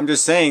know, I'm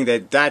just saying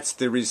that that's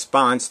the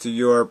response to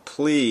your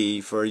plea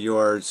for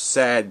your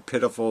sad,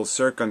 pitiful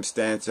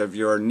circumstance of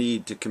your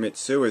need to commit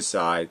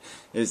suicide,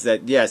 is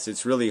that, yes,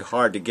 it's really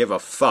hard to give a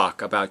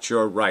fuck about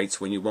your rights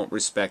when you won't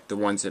respect the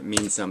ones that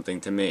mean something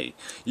to me.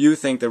 You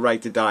think the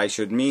right to die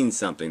should mean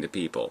something to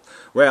people.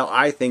 Well,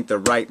 I think the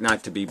right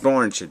not to be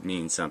born should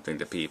mean something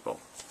to people.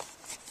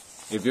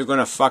 If you're going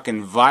to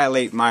fucking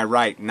violate my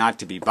right not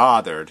to be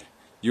bothered,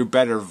 you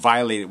better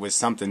violate it with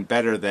something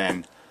better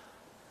than...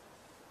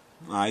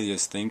 I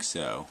just think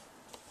so.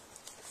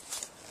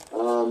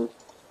 Yeah,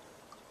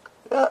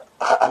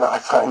 and I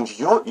find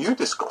you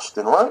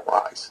disgusting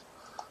likewise.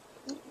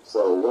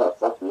 So yeah,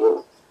 fuck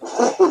you.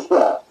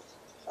 Yeah.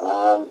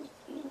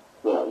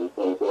 You know, you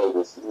can't go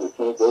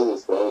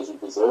this way as you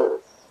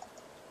deserve.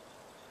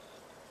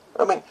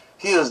 I mean,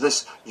 here's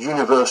this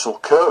universal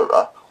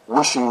carer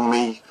wishing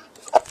me...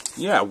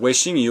 Yeah,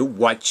 wishing you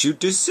what you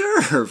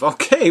deserve.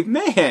 Okay,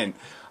 man.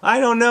 I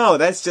don't know.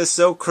 That's just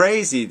so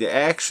crazy to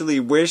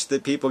actually wish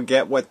that people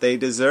get what they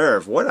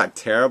deserve. What a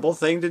terrible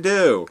thing to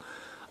do.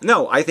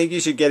 No, I think you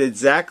should get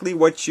exactly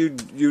what you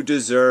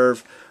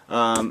deserve,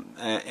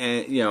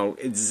 and you know,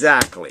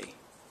 exactly.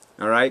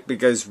 All right?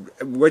 Because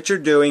what you're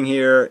doing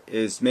here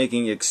is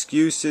making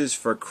excuses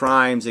for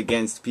crimes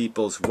against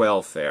people's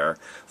welfare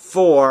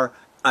for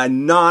a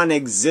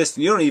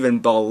non-existent... You don't even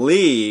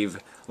believe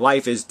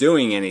life is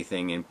doing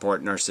anything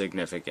important or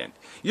significant.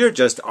 You're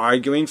just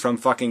arguing from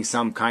fucking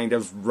some kind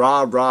of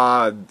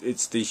rah-rah,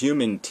 it's the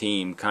human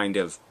team kind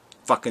of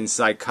fucking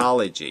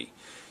psychology.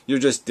 You're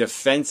just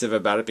defensive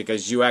about it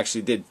because you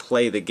actually did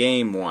play the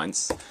game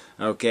once,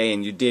 okay,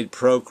 and you did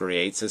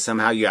procreate, so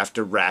somehow you have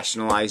to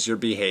rationalize your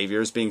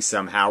behavior as being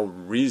somehow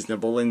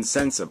reasonable and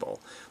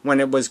sensible, when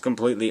it was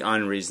completely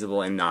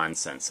unreasonable and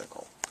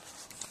nonsensical.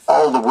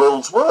 All the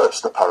world's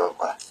worst,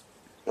 apparently.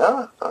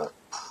 Yeah?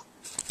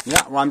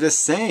 Yeah, well, I'm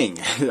just saying.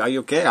 Are you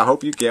okay? I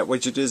hope you get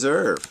what you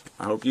deserve.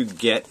 I hope you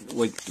get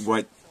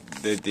what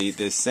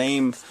the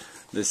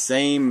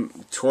same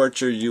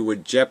torture you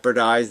would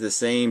jeopardize, the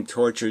same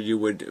torture you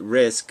would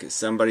risk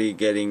somebody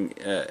getting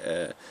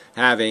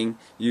having,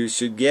 you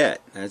should get.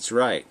 That's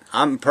right.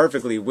 I'm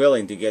perfectly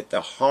willing to get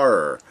the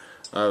horror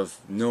of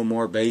no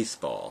more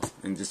baseball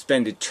and to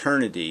spend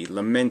eternity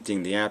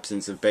lamenting the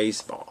absence of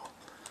baseball.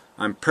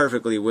 I'm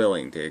perfectly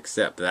willing to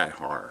accept that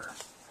horror.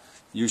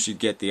 You should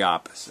get the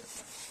opposite.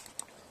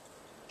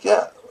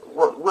 Yeah,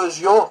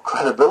 where's your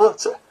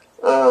credibility?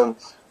 How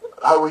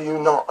are you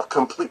not a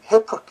complete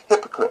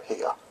hypocrite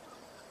here?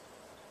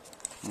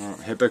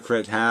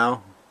 Hypocrite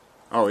how?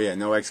 Oh yeah,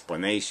 no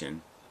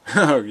explanation.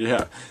 Oh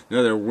yeah,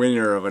 another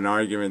winner of an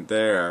argument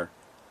there.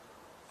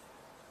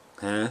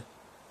 Huh?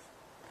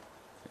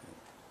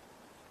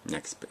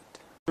 Next bit.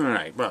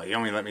 Alright, well, you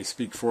only let me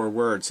speak 4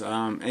 words.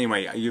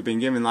 Anyway, you've been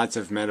given lots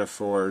of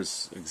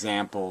metaphors,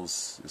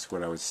 examples, is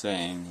what I was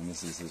saying, and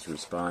this is his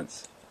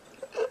response.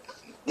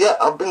 Yeah,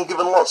 I've been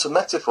given lots of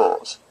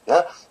metaphors,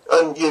 yeah?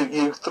 And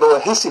you throw a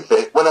hissy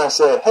fit when I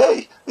say,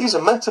 hey, these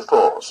are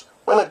metaphors.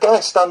 When a guy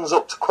stands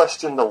up to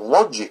question the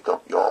logic of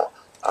your...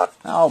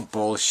 Oh,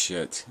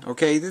 bullshit.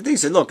 Okay,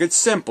 these are, look, it's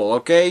simple,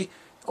 okay?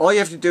 All you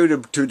have to do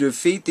to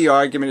defeat the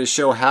argument is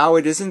show how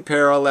it isn't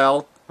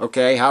parallel,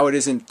 okay? How it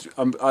isn't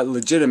a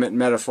legitimate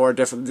metaphor,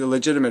 a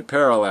legitimate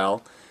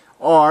parallel,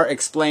 or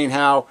explain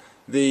how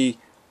the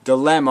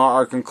dilemma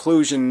or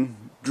conclusion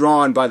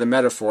drawn by the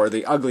metaphor,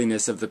 the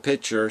ugliness of the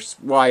picture,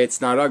 why it's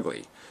not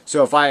ugly.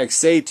 So if I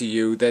say to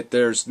you that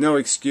there's no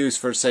excuse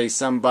for, say,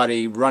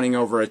 somebody running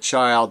over a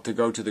child to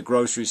go to the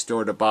grocery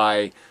store to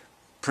buy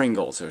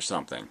Pringles or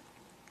something,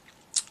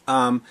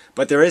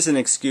 but there is an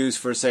excuse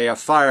for, say, a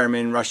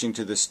fireman rushing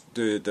to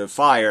the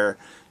fire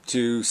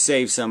to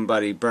save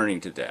somebody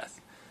burning to death.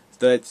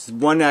 That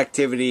one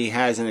activity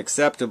has an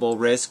acceptable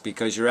risk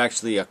because you're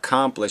actually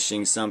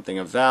accomplishing something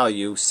of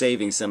value,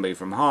 saving somebody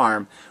from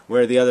harm,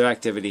 where the other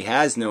activity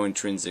has no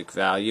intrinsic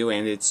value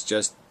and it's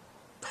just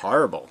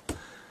horrible.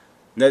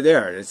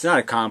 There, it's not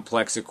a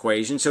complex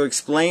equation, so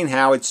explain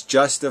how it's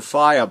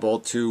justifiable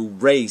to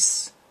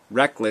race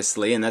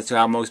recklessly, and that's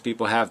how most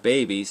people have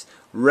babies,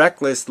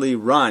 recklessly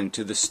run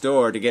to the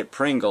store to get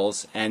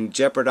Pringles and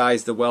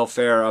jeopardize the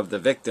welfare of the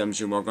victims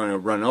you were going to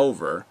run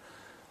over.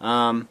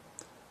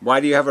 Why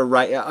do you have a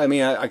right? I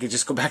mean, I could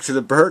just go back to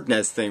the bird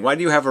nest thing. Why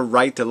do you have a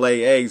right to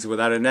lay eggs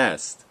without a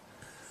nest?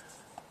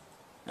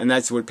 And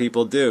that's what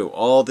people do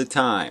all the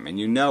time, and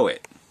you know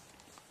it.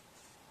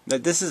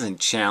 That this isn't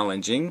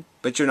challenging,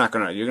 but you're not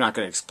gonna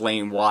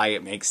explain why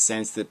it makes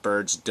sense that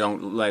birds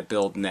don't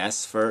build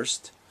nests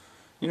first.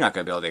 You're not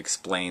going to be able to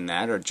explain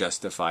that or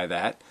justify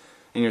that,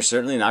 and you're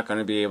certainly not going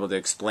to be able to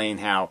explain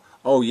how,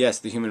 oh yes,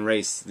 the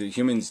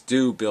humans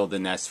do build a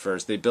nest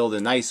first. They build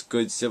a nice,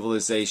 good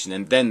civilization,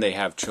 and then they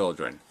have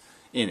children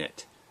in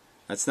it.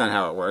 That's not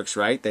how it works,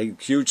 right? They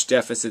huge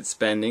deficit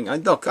spending.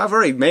 Look, I've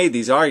already made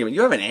these arguments.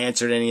 You haven't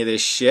answered any of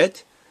this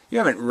shit. You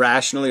haven't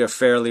rationally or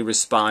fairly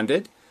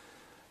responded.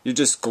 You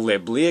just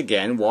glibly,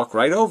 again, walk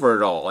right over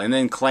it all, and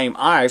then claim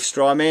I've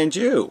strawmanned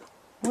you.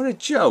 What a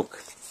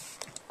joke.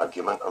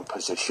 Argument and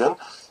position,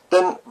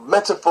 then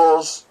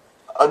metaphors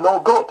are no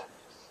good.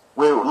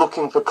 We're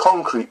looking for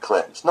concrete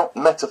claims, not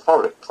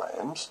metaphoric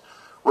claims.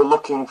 We're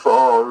looking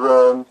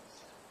for,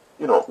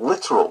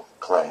 literal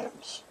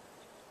claims.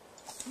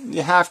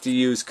 You have to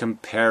use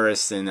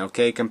comparison,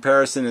 okay?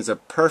 Comparison is a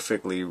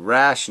perfectly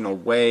rational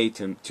way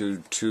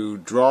to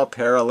draw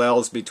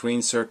parallels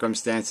between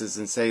circumstances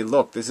and say,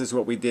 look, this is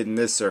what we did in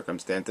this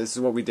circumstance. This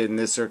is what we did in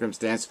this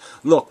circumstance.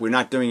 Look, we're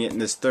not doing it in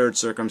this third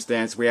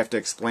circumstance. We have to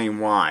explain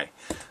why.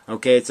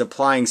 Okay, it's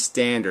applying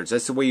standards.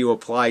 That's the way you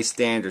apply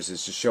standards,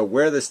 is to show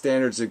where the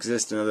standards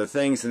exist in other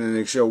things and then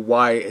to show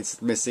why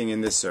it's missing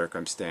in this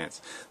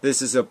circumstance.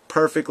 This is a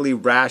perfectly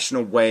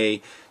rational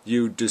way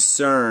you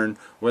discern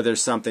whether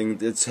something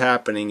that's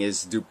happening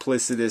is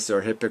duplicitous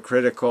or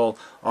hypocritical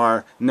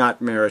or not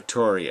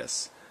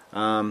meritorious.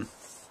 Yeah,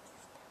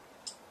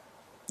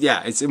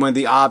 it's one of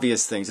the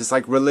obvious things. It's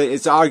like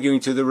it's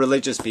arguing to the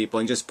religious people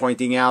and just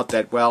pointing out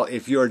that, well,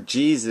 if you're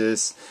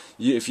Jesus,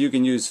 if you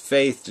can use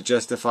faith to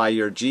justify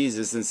your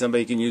Jesus, then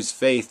somebody can use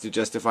faith to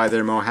justify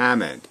their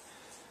Mohammed.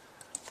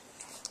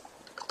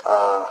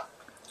 Can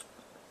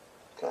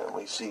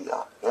we see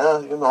that?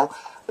 Yeah,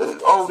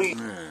 all these...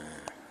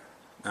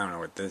 I don't know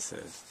what this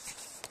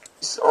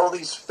is. All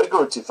these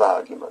figurative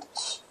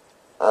arguments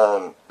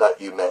that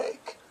you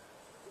make,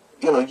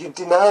 you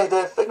deny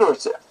they're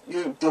figurative.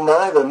 You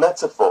deny the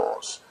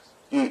metaphors.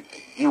 You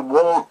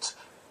won't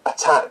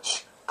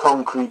attach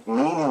concrete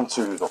meaning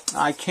to them.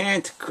 I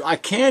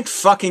can't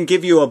fucking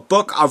give you a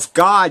book of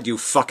God, you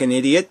fucking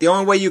idiot. The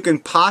only way you can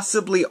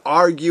possibly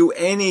argue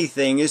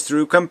anything is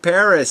through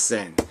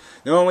comparison.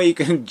 The only way you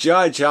can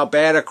judge how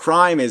bad a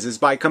crime is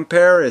by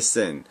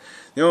comparison.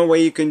 The only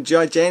way you can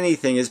judge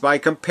anything is by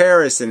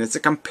comparison. It's a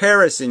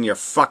comparison, you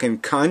fucking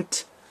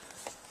cunt.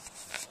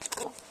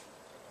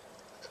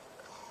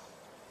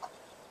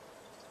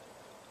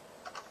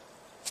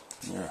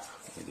 Yeah,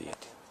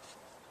 idiot.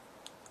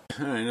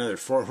 Another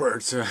 4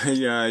 words.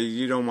 Yeah,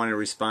 you don't want to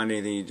respond to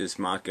anything, you just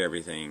mock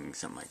everything,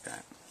 something like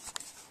that.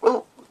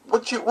 Well,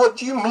 what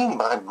do you mean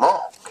by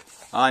mock?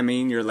 I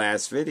mean your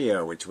last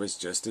video, which was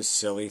just a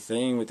silly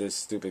thing with this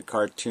stupid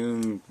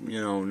cartoon,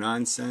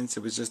 nonsense.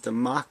 It was just a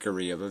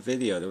mockery of a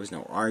video. There was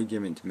no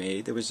argument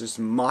made. There was just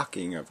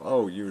mocking of,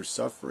 oh, you're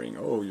suffering.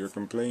 Oh, you're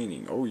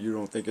complaining. Oh, you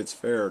don't think it's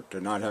fair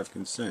to not have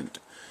consent.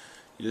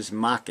 You just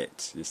mock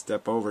it. You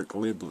step over it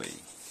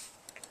glibly.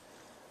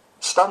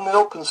 Standing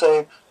up and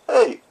saying,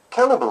 hey,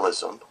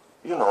 cannibalism,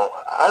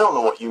 I don't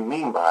know what you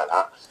mean by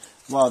that.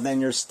 Well, then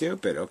you're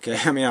stupid, okay?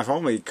 I mean, I've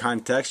only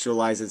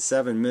contextualized it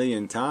 7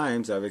 million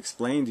times. I've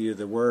explained to you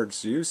the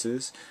word's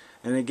uses.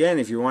 And again,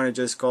 if you want to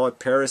just call it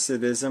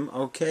parasitism,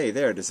 okay,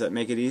 there. Does that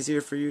make it easier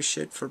for you,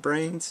 shit for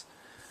brains?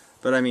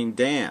 But I mean,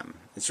 damn,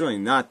 it's really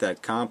not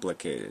that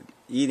complicated.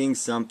 Eating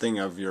something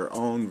of your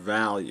own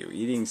value,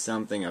 eating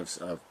something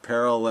of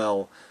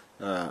parallel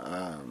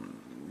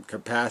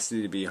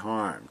capacity to be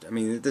harmed. I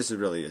mean, this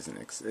really isn't,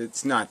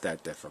 it's not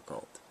that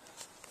difficult.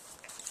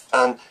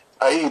 And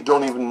I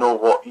don't even know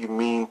what you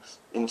mean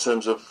in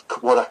terms of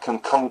what I can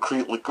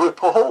concretely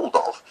grip a hold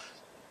of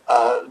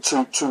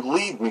to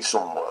lead me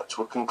somewhere,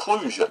 to a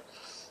conclusion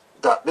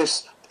that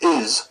this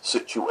is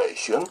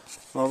situation.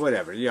 Well,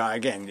 whatever. Yeah,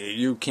 again,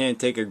 you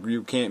can't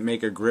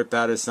make a grip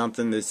out of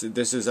something. This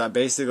is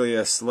basically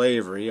a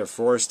slavery, a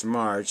forced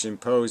march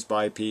imposed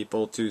by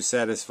people to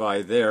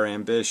satisfy their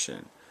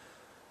ambition.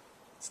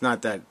 It's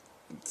not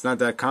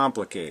that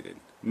complicated.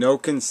 No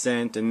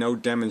consent and no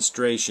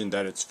demonstration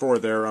that it's for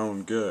their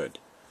own good.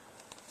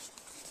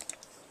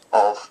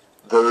 Of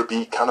there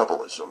be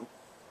cannibalism,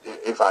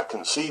 if I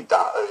concede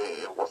that,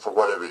 for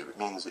whatever it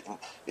means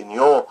in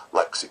your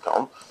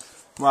lexicon.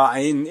 Well,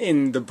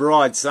 in the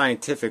broad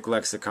scientific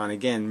lexicon,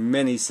 again,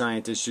 many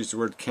scientists use the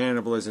word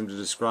cannibalism to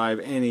describe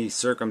any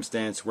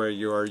circumstance where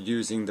you are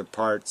using the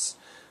parts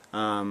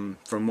from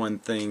one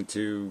thing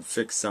to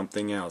fix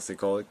something else. They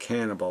call it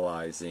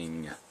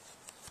cannibalizing.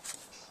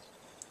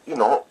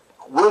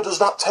 Where does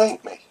that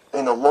take me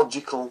in a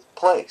logical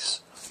place?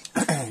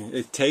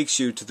 It takes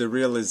you to the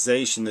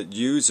realization that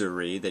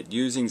usury, that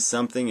using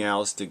something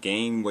else to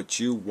gain what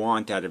you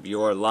want out of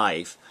your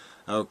life,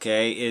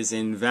 okay, is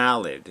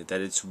invalid, that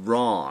it's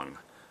wrong,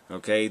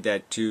 okay,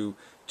 that to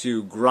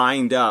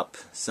grind up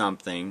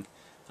something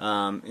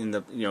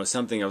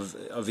something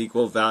of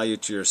equal value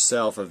to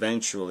yourself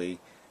eventually.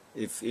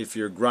 If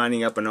you're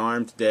grinding up an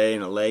arm today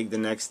and a leg the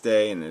next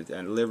day and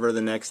a liver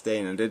the next day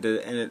and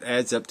it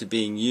adds up to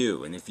being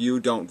you, and if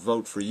you don't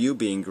vote for you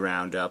being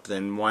ground up,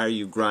 then why are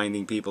you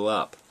grinding people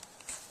up?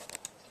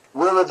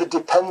 Where are the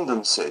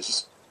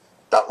dependencies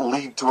that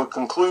lead to a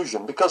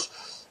conclusion? Because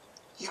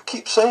you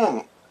keep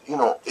saying,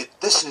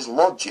 this is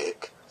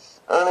logic,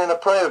 and in a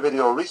prayer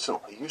video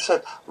recently you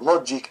said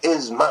logic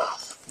is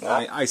math.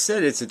 I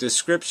said it's a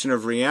description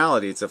of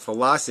reality. It's a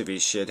philosophy,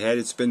 shithead.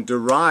 It's been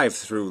derived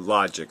through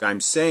logic. I'm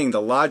saying the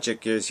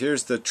logic is,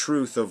 here's the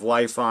truth of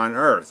life on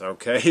Earth,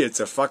 okay? It's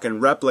a fucking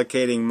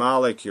replicating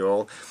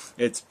molecule.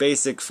 Its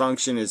basic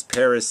function is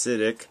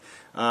parasitic.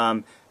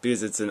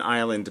 because it's an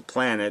island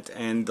planet,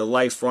 and the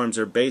life forms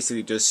are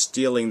basically just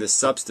stealing the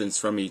substance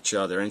from each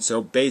other. And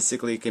so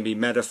basically it can be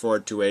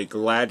metaphored to a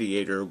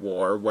gladiator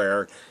war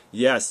where,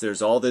 yes,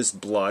 there's all this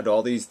blood,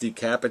 all these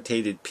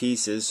decapitated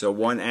pieces, so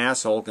one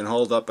asshole can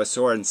hold up a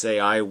sword and say,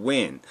 I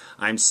win.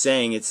 I'm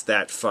saying it's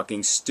that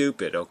fucking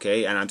stupid,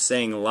 okay? And I'm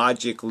saying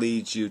logic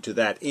leads you to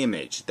that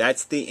image.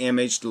 That's the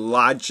image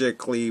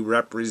logically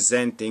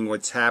representing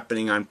what's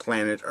happening on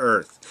planet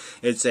Earth.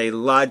 It's a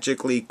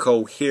logically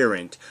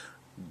coherent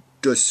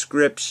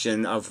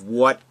description of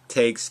what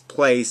takes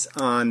place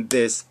on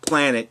this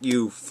planet,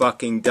 you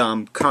fucking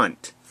dumb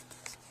cunt.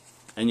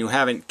 And you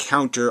haven't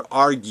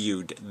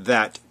counter-argued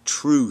that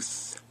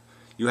truth.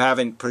 You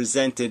haven't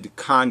presented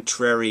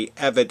contrary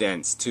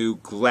evidence to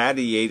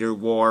gladiator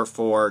war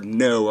for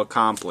no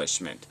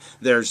accomplishment.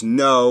 There's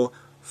no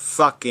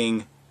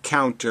fucking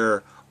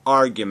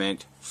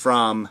counter-argument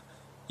from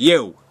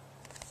you.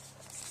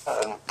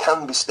 And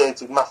can be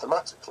stated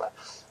mathematically.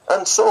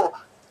 And so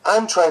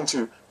I'm trying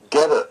to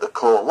get at the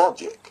core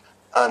logic,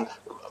 and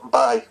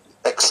by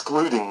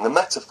excluding the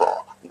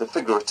metaphor, the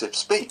figurative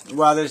speech.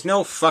 Well, there's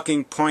no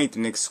fucking point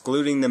in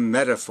excluding the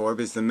metaphor,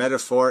 because the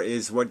metaphor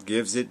is what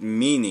gives it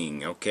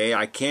meaning, okay?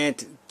 I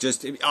can't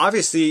just...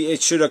 Obviously,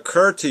 it should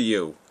occur to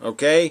you,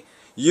 okay?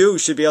 You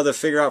should be able to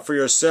figure out for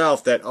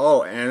yourself that,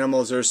 oh,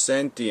 animals are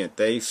sentient,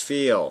 they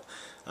feel.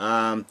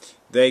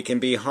 They can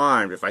be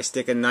harmed. If I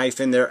stick a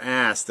knife in their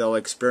ass, they'll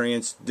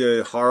experience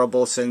the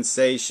horrible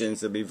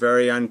sensations. They'll be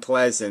very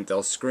unpleasant.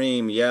 They'll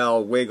scream,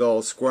 yell,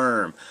 wiggle,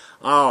 squirm.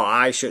 Oh,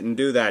 I shouldn't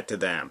do that to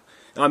them.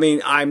 I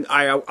mean,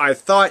 I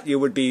thought you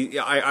would be...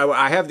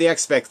 I have the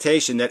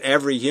expectation that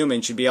every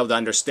human should be able to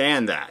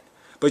understand that.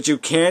 But you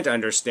can't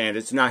understand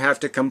it, so now I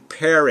have to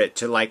compare it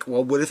to, like,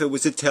 well, what if it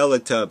was a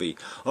Teletubby?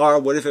 Or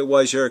what if it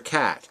was your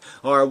cat?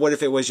 Or what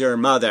if it was your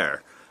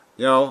mother?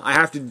 You know, I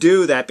have to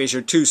do that because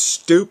you're too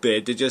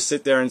stupid to just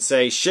sit there and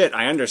say, shit,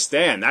 I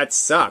understand. That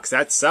sucks.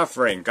 That's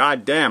suffering.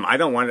 God damn, I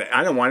don't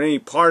want any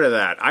part of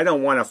that. I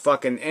don't want to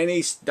fucking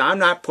I'm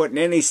not putting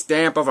any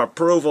stamp of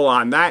approval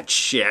on that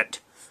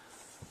shit.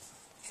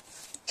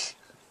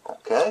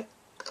 Okay.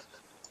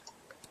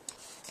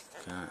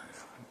 God,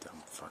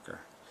 dumb fucker.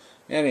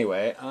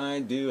 Anyway, I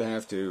do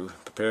have to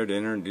prepare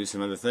dinner and do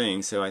some other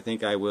things, so I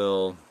think I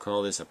will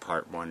call this a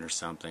part 1 or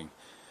something.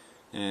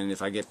 And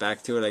if I get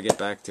back to it, I get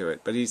back to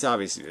it. But he's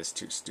obviously just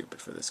too stupid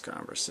for this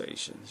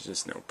conversation. There's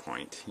just no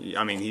point.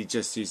 I mean, he's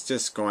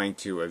just going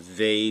to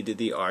evade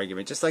the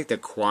argument. Just like the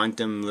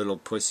quantum little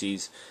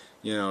pussies,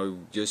 you know,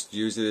 just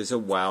use it as a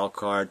wild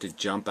card to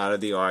jump out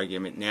of the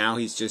argument. Now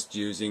he's just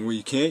using, well,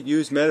 you can't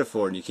use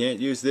metaphor, and you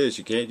can't use this,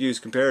 you can't use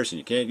comparison,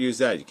 you can't use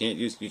that,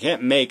 you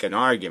can't make an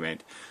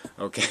argument,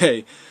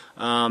 okay?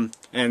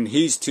 And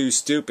he's too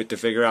stupid to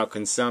figure out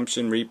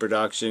consumption,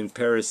 reproduction,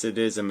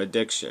 parasitism,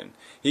 addiction.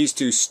 He's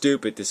too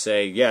stupid to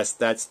say, yes,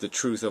 that's the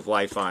truth of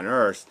life on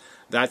Earth.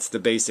 That's the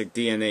basic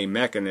DNA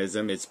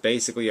mechanism. It's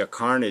basically a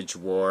carnage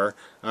war.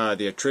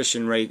 The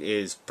attrition rate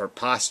is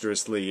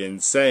preposterously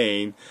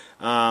insane.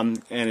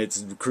 And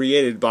it's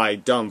created by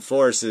dumb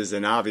forces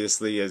and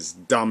obviously as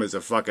dumb as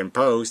a fucking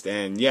post.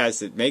 And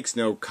yes, it makes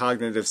no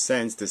cognitive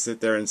sense to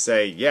sit there and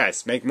say,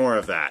 yes, make more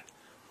of that.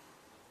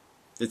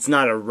 It's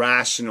not a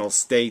rational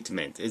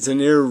statement. It's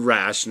an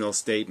irrational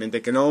statement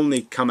that can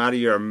only come out of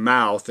your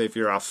mouth if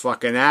you're a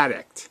fucking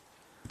addict.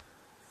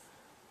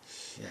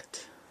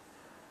 Shit.